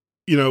because,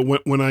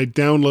 when I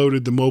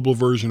downloaded the mobile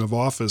version of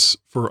Office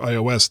for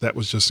iOS, that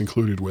was just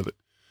included with it.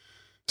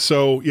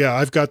 So, yeah,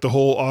 I've got the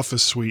whole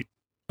Office suite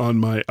on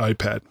my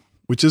iPad,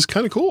 which is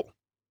kind of cool.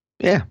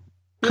 Yeah.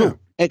 Cool. Yeah.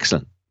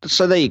 Excellent.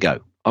 So there you go.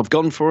 I've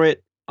gone for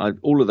it.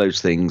 All of those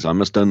things. I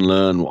must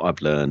unlearn what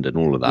I've learned and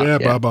all of that.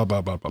 Yeah,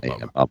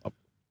 blah.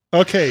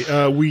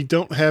 Okay, we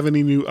don't have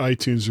any new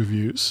iTunes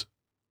reviews.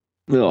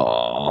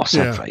 Oh,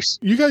 sad face.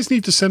 You guys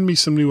need to send me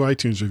some new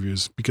iTunes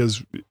reviews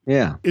because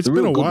it's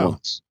been a while.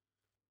 Ones.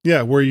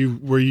 Yeah, where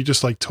you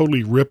just like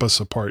totally rip us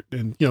apart,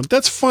 and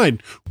that's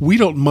fine. We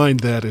don't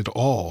mind that at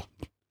all,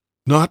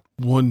 not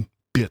one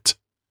bit.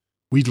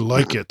 We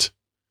like it.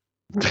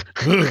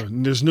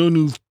 And there's no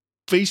new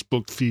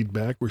Facebook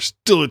feedback. We're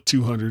still at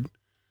 200.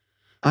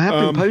 I have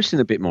been posting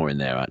a bit more in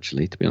there,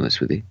 actually, to be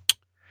honest with you.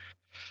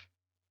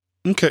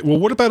 Okay, well,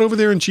 what about over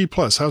there in G+?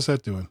 How's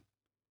that doing?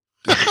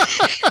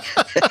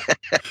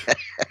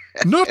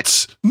 Not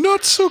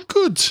so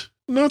good.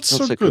 Not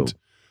so good. Cool.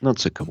 Not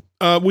so cool.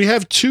 We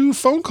have 2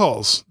 phone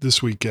calls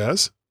this week,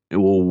 Gaz.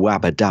 Or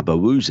wabba dabba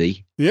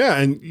woozy. Yeah,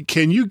 and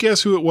can you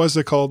guess who it was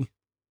that called?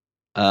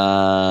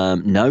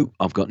 No,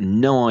 I've got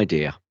no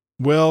idea.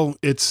 Well,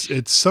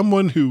 it's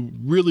someone who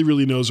really,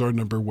 really knows our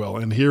number well,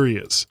 and here he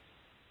is.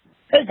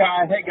 Hey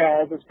guys,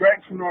 it's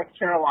Greg from North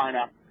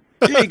Carolina.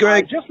 Hey,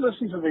 Greg. I just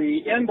listened to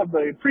the end of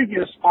the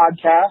previous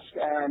podcast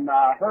and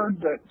heard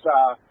that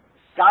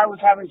Guy was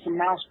having some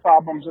mouse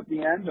problems at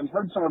the end and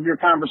heard some of your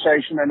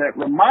conversation, and it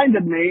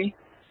reminded me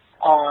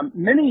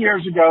many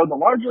years ago, the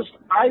largest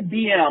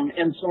IBM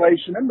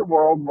installation in the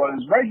world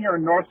was right here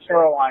in North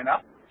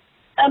Carolina,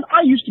 and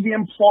I used to be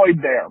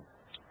employed there.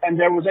 And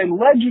there was a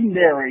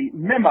legendary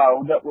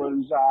memo that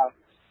was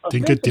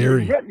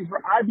written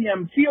for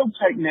IBM field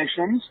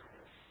technicians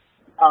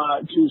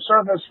to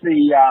service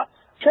the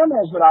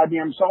terminals that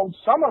IBM sold,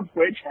 some of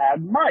which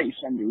had mice,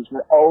 and these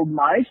were old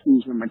mice.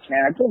 These were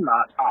mechanical,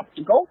 not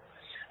optical.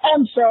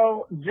 And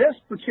so this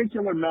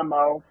particular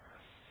memo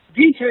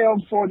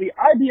detailed for the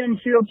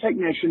IBM field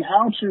technician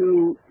how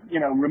to,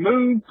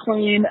 remove,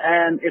 clean,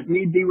 and if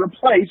need be,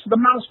 replace the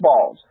mouse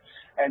balls.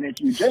 And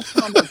if you just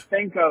kind of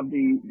think of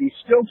the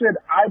stilted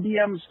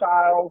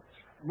IBM-style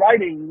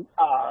writing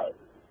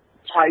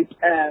type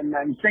and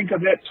think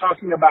of it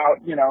talking about,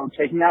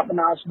 taking out the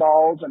mouse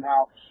balls and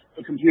how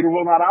the computer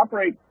will not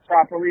operate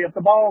properly if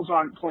the balls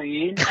aren't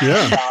clean.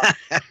 Yeah.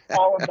 And,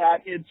 all of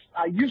that.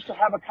 I used to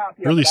have a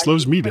copy really of it.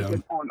 Slows me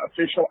down. On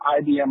official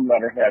IBM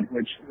letterhead,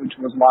 which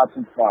was lots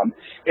of fun.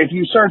 If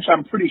you search,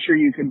 I'm pretty sure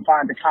you can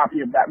find a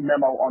copy of that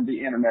memo on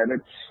the internet.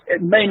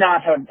 It may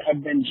not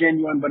have been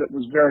genuine, but it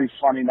was very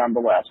funny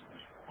nonetheless.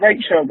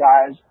 Great show,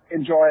 guys.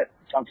 Enjoy it.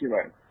 Talk to you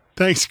later.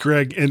 Thanks,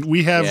 Greg. And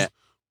we have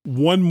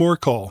one more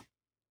call.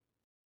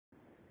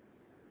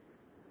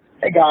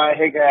 Hey, Guy.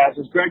 Hey, guys.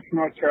 It's Greg from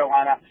North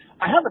Carolina.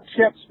 I have a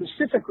tip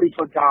specifically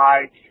for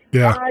Guy.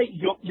 Yeah. Guy,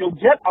 you'll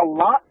get a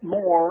lot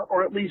more,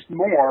 or at least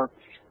more,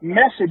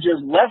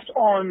 messages left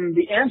on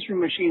the answering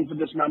machine for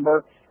this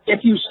number if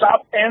you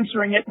stop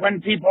answering it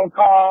when people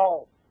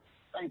call.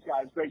 Thanks,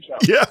 guys. Great show.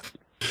 Yeah.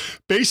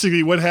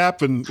 Basically, what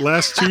happened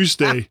last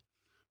Tuesday,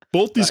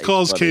 both these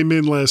calls came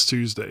in last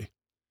Tuesday.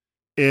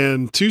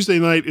 And Tuesday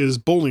night is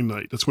bowling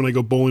night. That's when I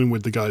go bowling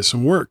with the guys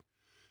from work.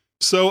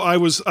 So I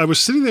was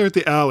sitting there at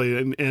the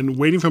alley and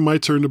waiting for my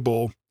turn to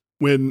bowl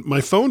when my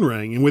phone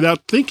rang, and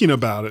without thinking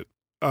about it,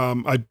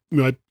 I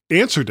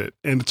answered it,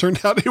 and it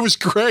turned out it was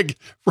Greg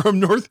from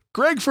North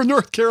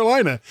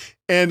Carolina,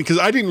 and because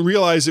I didn't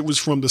realize it was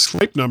from the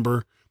Skype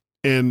number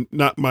and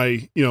not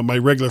my my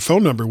regular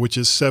phone number, which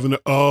is 7.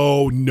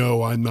 Oh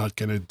no, I'm not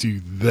gonna do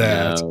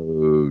that.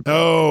 No.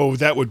 Oh,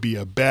 that would be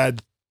a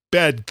bad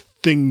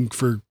thing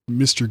for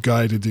Mr.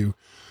 Guy to do.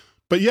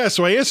 But yeah,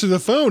 so I answered the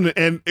phone,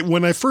 and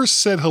when I first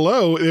said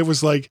hello, it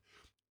was like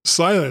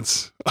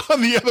silence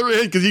on the other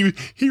end because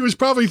he was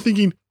probably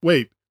thinking,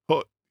 wait,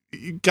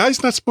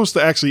 Guy's not supposed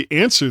to actually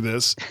answer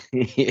this.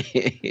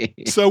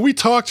 So we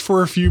talked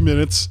for a few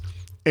minutes,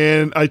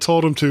 and I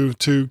told him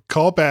to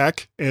call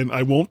back, and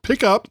I won't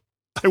pick up.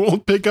 I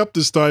won't pick up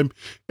this time.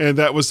 And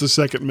that was the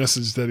second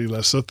message that he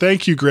left. So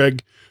thank you,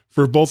 Greg,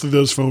 for both of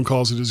those phone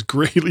calls. It is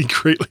greatly,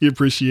 greatly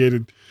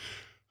appreciated.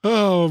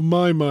 Oh,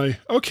 my.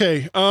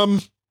 Okay.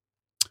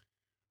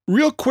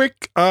 Real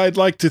quick, I'd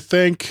like to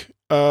thank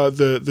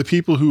the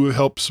people who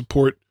help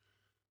support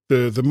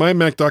the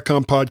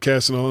mymac.com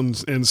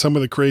podcast and some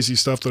of the crazy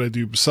stuff that I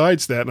do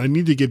besides that. And I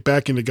need to get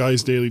back into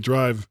Guy's Daily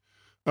Drive.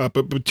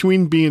 But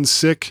between being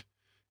sick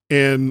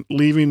and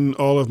leaving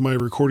all of my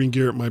recording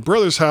gear at my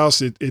brother's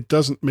house, it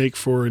doesn't make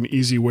for an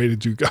easy way to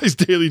do Guy's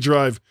Daily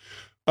Drive.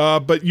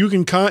 But you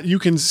can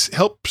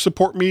help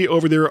support me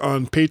over there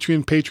on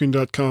Patreon,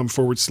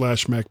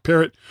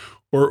 patreon.com/MacParrot,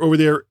 or over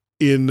there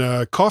in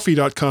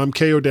coffee.com,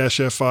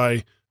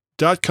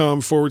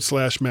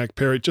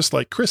 ko-fi.com/MacParrot, just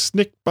like Chris,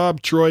 Nick,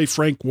 Bob, Troy,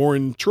 Frank,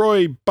 Warren,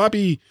 Troy, Bob,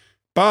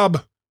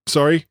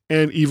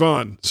 and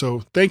Yvonne.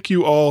 So thank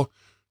you all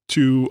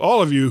to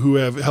all of you who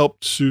have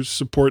helped to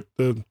support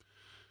the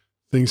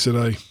things that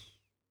I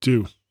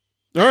do.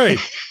 All right.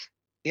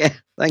 Yeah,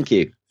 thank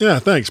you. Yeah,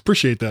 thanks.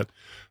 Appreciate that.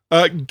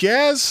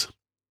 Gaz,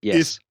 yes.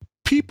 If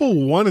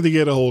people wanted to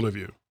get a hold of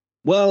you.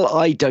 Well,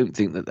 I don't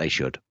think that they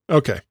should.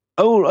 Okay.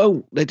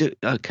 Oh, they do.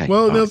 Okay.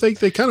 Well, no, they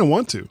kind of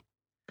want to.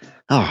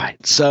 All right.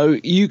 So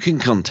you can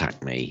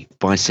contact me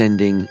by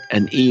sending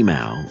an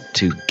email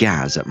to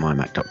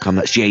gaz@mymac.com.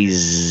 That's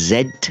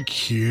JZ.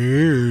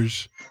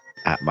 Cheers.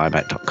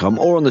 @mymac.com,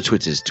 or on the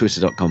Twitters,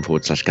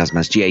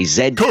 twitter.com/Gazmaz,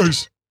 GAZ.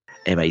 Course.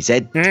 MAZ.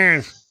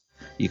 Yes.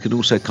 You can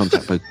also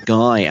contact both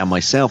Guy and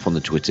myself on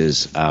the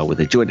Twitters with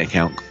a joint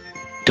account,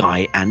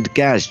 Guy and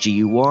Gaz,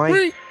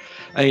 GUY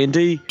AND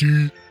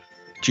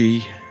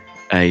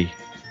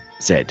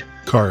GAZ.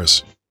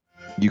 Chorus.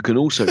 You can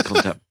also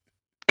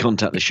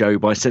contact the show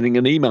by sending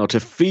an email to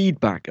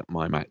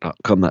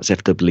feedback@mymac.com. That's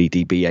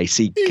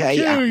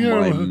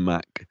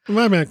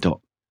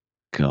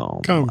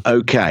FWDBACK@mymac.com.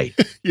 Okay.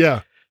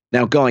 Yeah.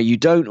 Now, Guy, you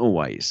don't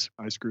always.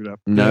 I screwed up.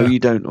 No, you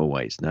don't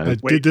always. No. I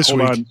did this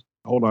week.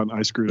 Hold on.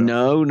 I screwed up.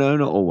 No, not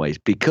always.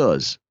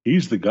 Because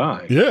he's the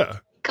guy. Yeah.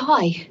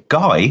 Guy.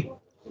 Guy?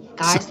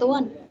 Guy's the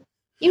one.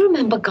 You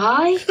remember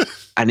Guy?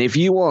 And if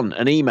you want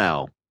an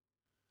email.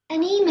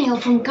 An email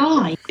from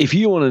Guy? If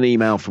you want an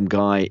email from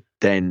Guy,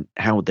 then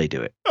how would they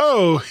do it?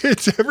 Oh,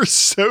 it's ever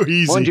so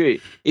easy. Mind you,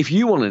 if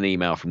you want an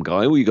email from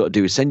Guy, all you got to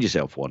do is send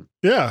yourself one.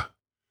 Yeah.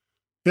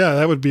 Yeah,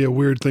 that would be a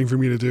weird thing for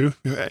me to do.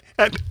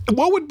 And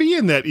what would be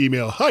in that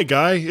email? Hi,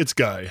 Guy. It's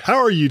Guy. How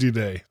are you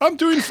today? I'm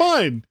doing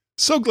fine.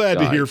 So glad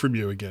to hear from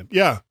you again.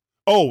 Yeah.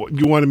 Oh,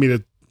 you wanted me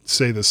to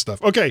say this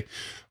stuff. Okay.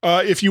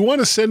 If you want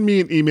to send me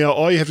an email,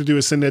 all you have to do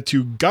is send that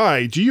to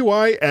Guy,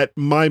 GUI,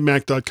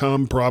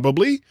 @mymac.com,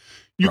 probably.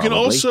 You can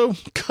also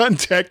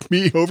contact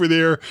me over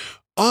there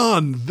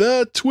on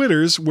the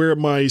Twitters, where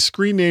my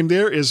screen name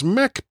there is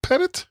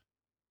MacParrot.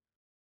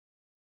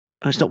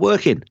 Oh, it's not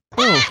working.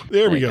 Oh,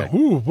 there we go.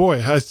 Ooh,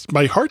 boy.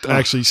 My heart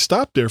actually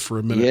stopped there for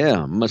a minute.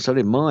 Yeah, so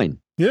did mine.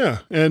 Yeah.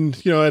 And,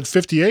 at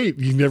 58,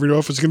 you never know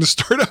if it's going to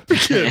start up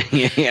again.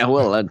 Yeah,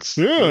 well, that's...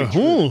 Yeah.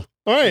 All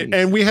right.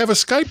 And we have a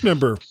Skype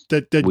number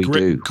that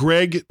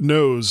Greg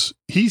knows.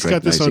 He's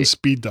got this on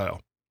speed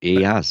dial.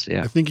 He has,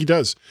 yeah. I think he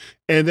does.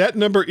 And that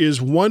number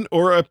is 1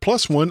 or a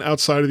 +1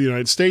 outside of the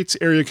United States,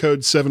 area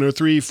code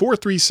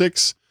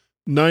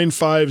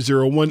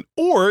 703-436-9501.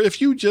 Or if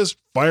you just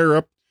fire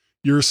up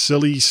your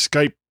silly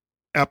Skype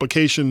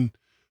application,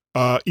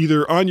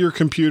 either on your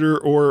computer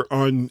or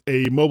on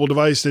a mobile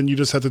device, then you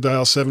just have to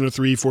dial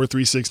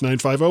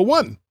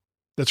 703-436-9501.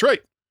 That's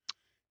right.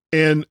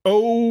 And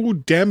oh,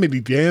 damn,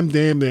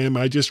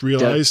 I just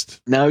realized.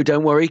 No,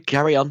 don't worry.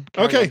 Carry on.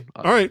 Okay.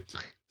 All right.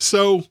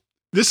 So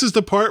this is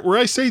the part where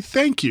I say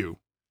thank you.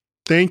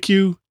 Thank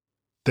you.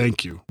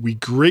 Thank you. We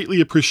greatly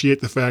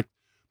appreciate the fact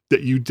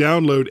that you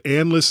download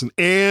and listen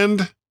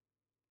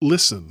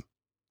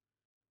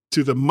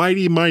to the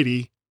mighty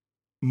mymac.com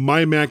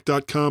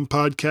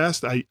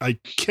podcast. I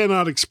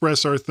cannot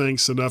express our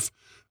thanks enough,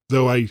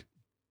 though I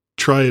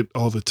try it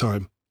all the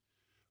time.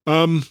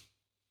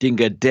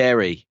 Dinga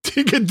Dairy.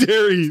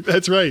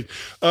 That's right.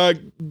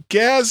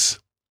 Gaz,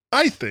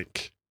 I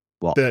think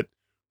that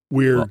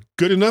we're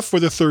good enough for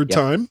the third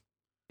time.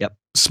 Yep.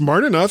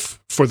 Smart enough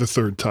for the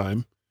third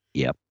time.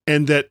 Yep.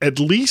 And that at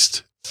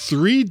least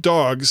 3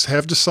 dogs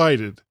have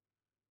decided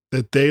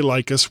that they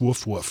like us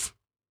woof woof.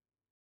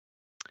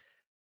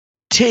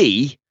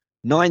 T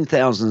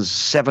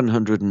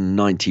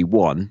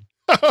 9791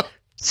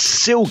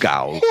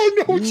 Silgal. Oh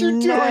no, what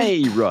you doing?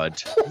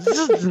 Nayrod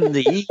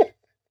Zni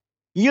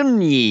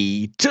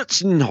Yunni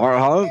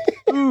Tutsenhorha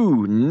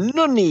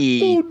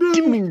Nunni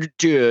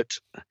Dimindert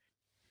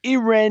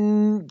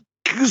Iren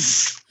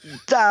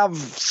Gustav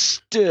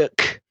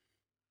Sturk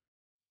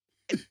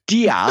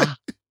Dia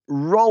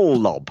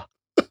Rollob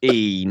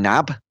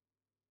Enab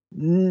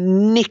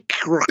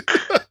Nikruk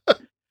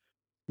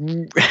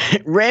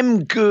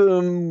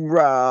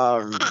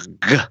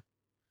Remgumrag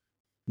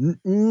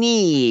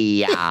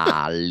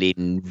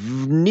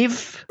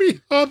Nialinniv. We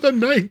are the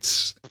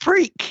knights.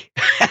 Freak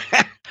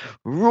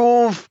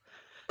Rov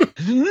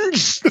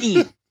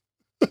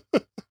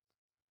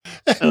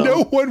And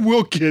no one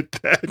will get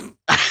that.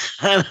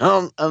 and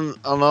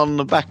on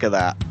the back of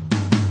that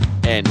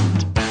end.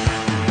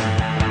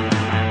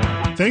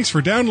 Thanks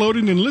for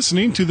downloading and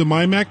listening to the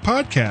MyMac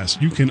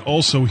Podcast. You can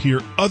also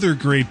hear other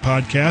great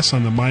podcasts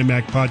on the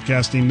MyMac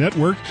Podcasting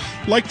Network,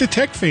 like the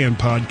Tech Fan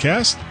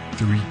Podcast,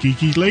 3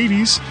 Geeky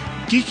Ladies,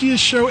 Geekiest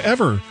Show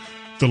Ever,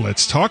 the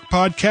Let's Talk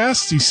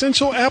Podcasts,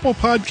 Essential Apple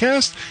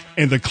Podcast,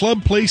 and the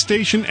Club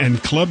PlayStation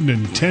and Club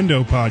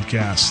Nintendo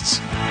Podcasts.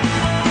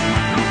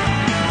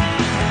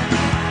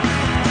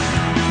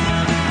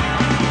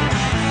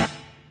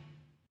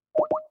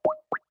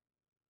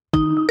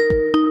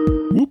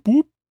 Whoop,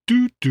 whoop,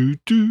 doo, doo,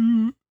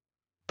 doo.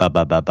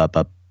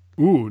 Ba-ba-ba-ba-ba.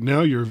 Ooh,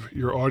 now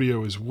your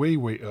audio is way,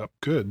 way up.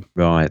 Good.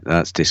 Right,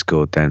 that's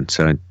Discord then.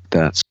 So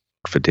that's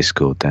for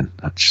Discord then.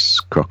 That's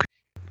Croc.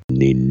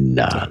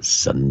 Nina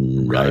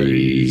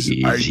Sunrise.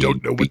 I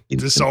don't know what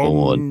the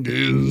song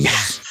is.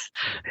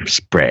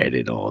 Spread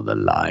it all the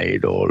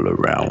light all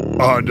around.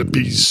 On a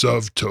piece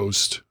of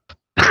toast.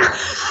 Gotta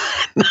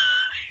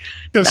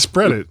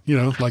spread it,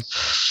 like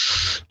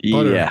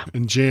butter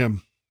and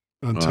jam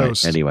on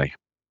toast. Anyway.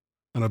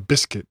 On a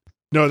biscuit.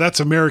 No, that's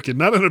American,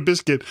 not on a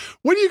biscuit.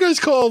 What do you guys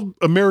call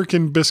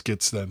American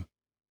biscuits then?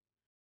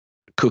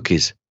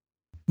 Cookies.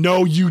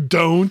 No, you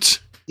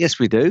don't. Yes,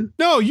 we do.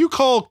 No, you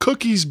call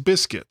cookies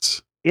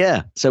biscuits.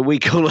 Yeah, so we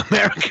call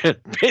American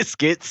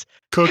biscuits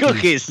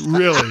cookies.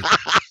 Really?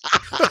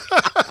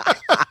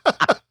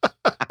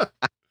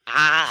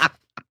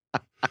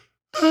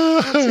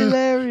 That's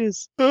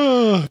hilarious.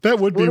 Oh, that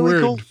would be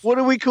weird. What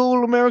do we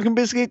call American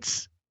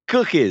biscuits?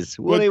 Cookies.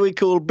 What do we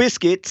call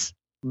biscuits?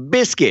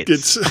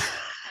 Biscuits.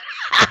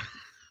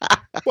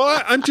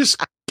 Well, I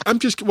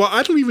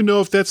don't even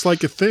know if that's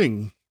like a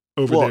thing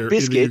over there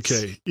biscuits?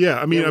 in the UK.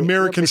 Yeah, I mean,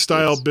 American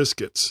style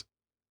biscuits.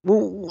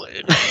 Well,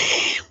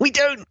 we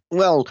don't.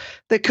 Well,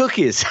 they're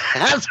cookies.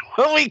 That's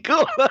what we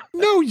call them.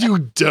 No, you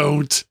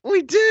don't.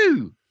 We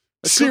do.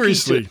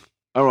 Seriously.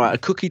 All right, a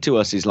cookie to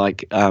us is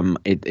like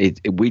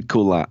we'd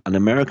call that an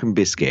American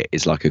biscuit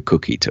is like a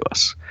cookie to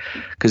us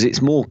because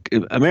it's more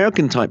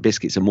American type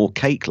biscuits are more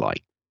cake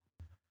like.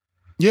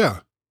 Yeah.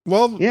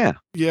 Well, yeah.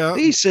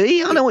 You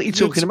see, I know what you're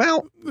talking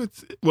about.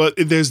 Well,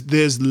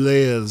 there's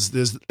layers.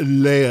 There's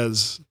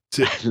layers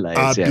to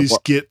our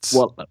biscuits.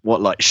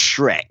 What like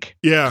Shrek?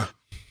 Yeah.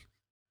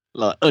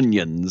 Like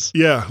onions.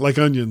 Yeah, like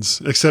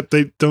onions. Except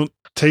they don't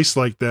taste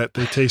like that.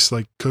 They taste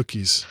like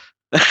cookies.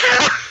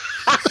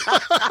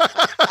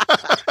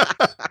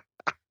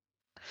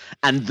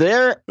 And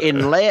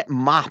therein lay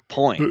my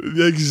point.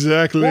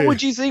 Exactly. What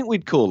would you think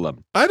we'd call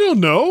them? I don't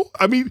know.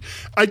 I mean,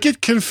 I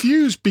get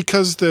confused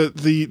because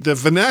the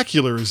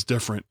vernacular is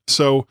different.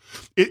 So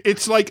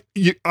it's like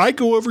I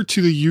go over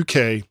to the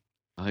UK,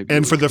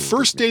 and for the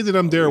first day that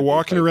I'm there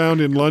walking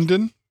around in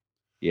London,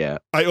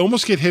 I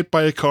almost get hit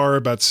by a car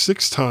about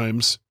 6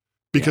 times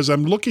because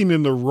I'm looking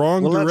in the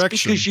wrong direction.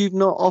 That's because you've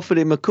not offered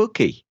him a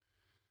cookie.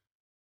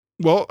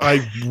 Well,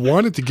 I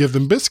wanted to give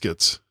them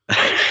biscuits.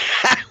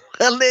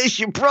 Well, there's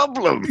your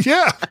problem.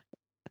 Yeah.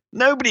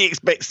 Nobody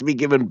expects to be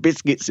given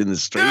biscuits in the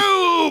street.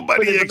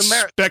 Nobody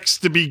expects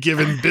to be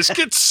given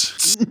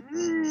biscuits.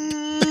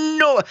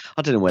 No,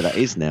 I don't know where that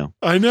is now.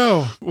 I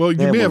know. Well,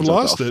 you may have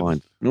lost it.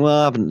 Well,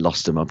 I haven't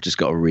lost them. I've just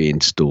got to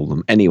reinstall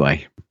them.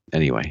 Anyway.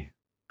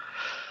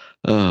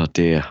 Oh,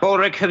 dear.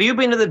 Ulrich, have you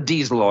been to the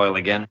diesel oil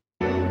again?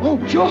 Oh,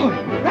 joy,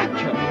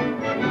 rapture.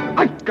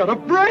 I've got a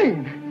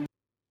brain.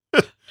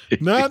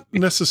 Not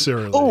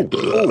necessarily.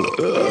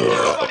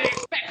 Nobody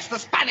expects the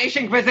Spanish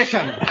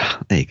Inquisition.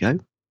 There you go.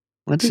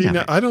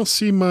 I don't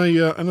see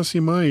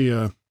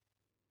my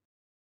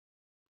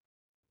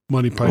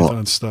Monty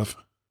Python stuff.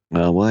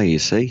 Well, you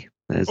see,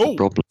 there's the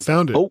problem.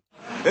 Found it. Oh,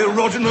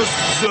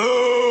 erogenous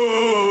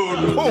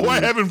zone. Oh, I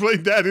haven't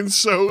played that in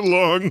so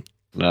long.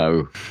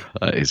 No,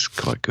 that is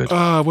quite good.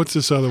 What's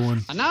this other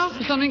one? And now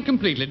for something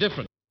completely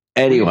different.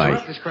 Anyway. We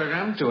interrupt this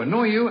program to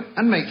annoy you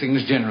and make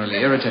things generally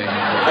irritating.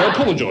 I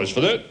apologise for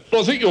that.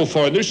 I think you'll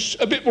find this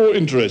a bit more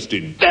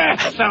interesting.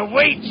 Death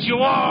awaits you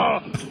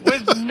all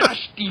with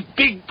nasty,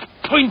 big,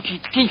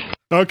 pointy teeth.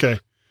 Okay.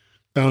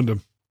 Found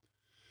him.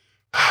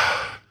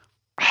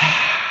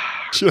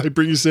 Should I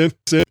bring us in?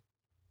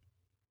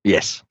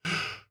 Yes.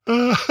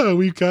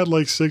 We've got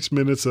like 6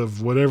 minutes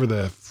of whatever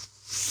the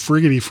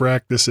friggity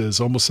frack this is.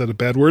 Almost said a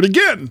bad word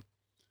again.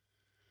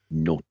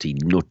 Naughty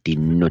boy.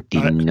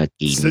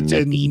 Such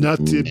a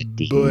nutty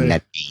boy.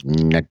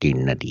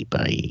 Nutty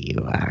boy you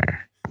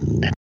are.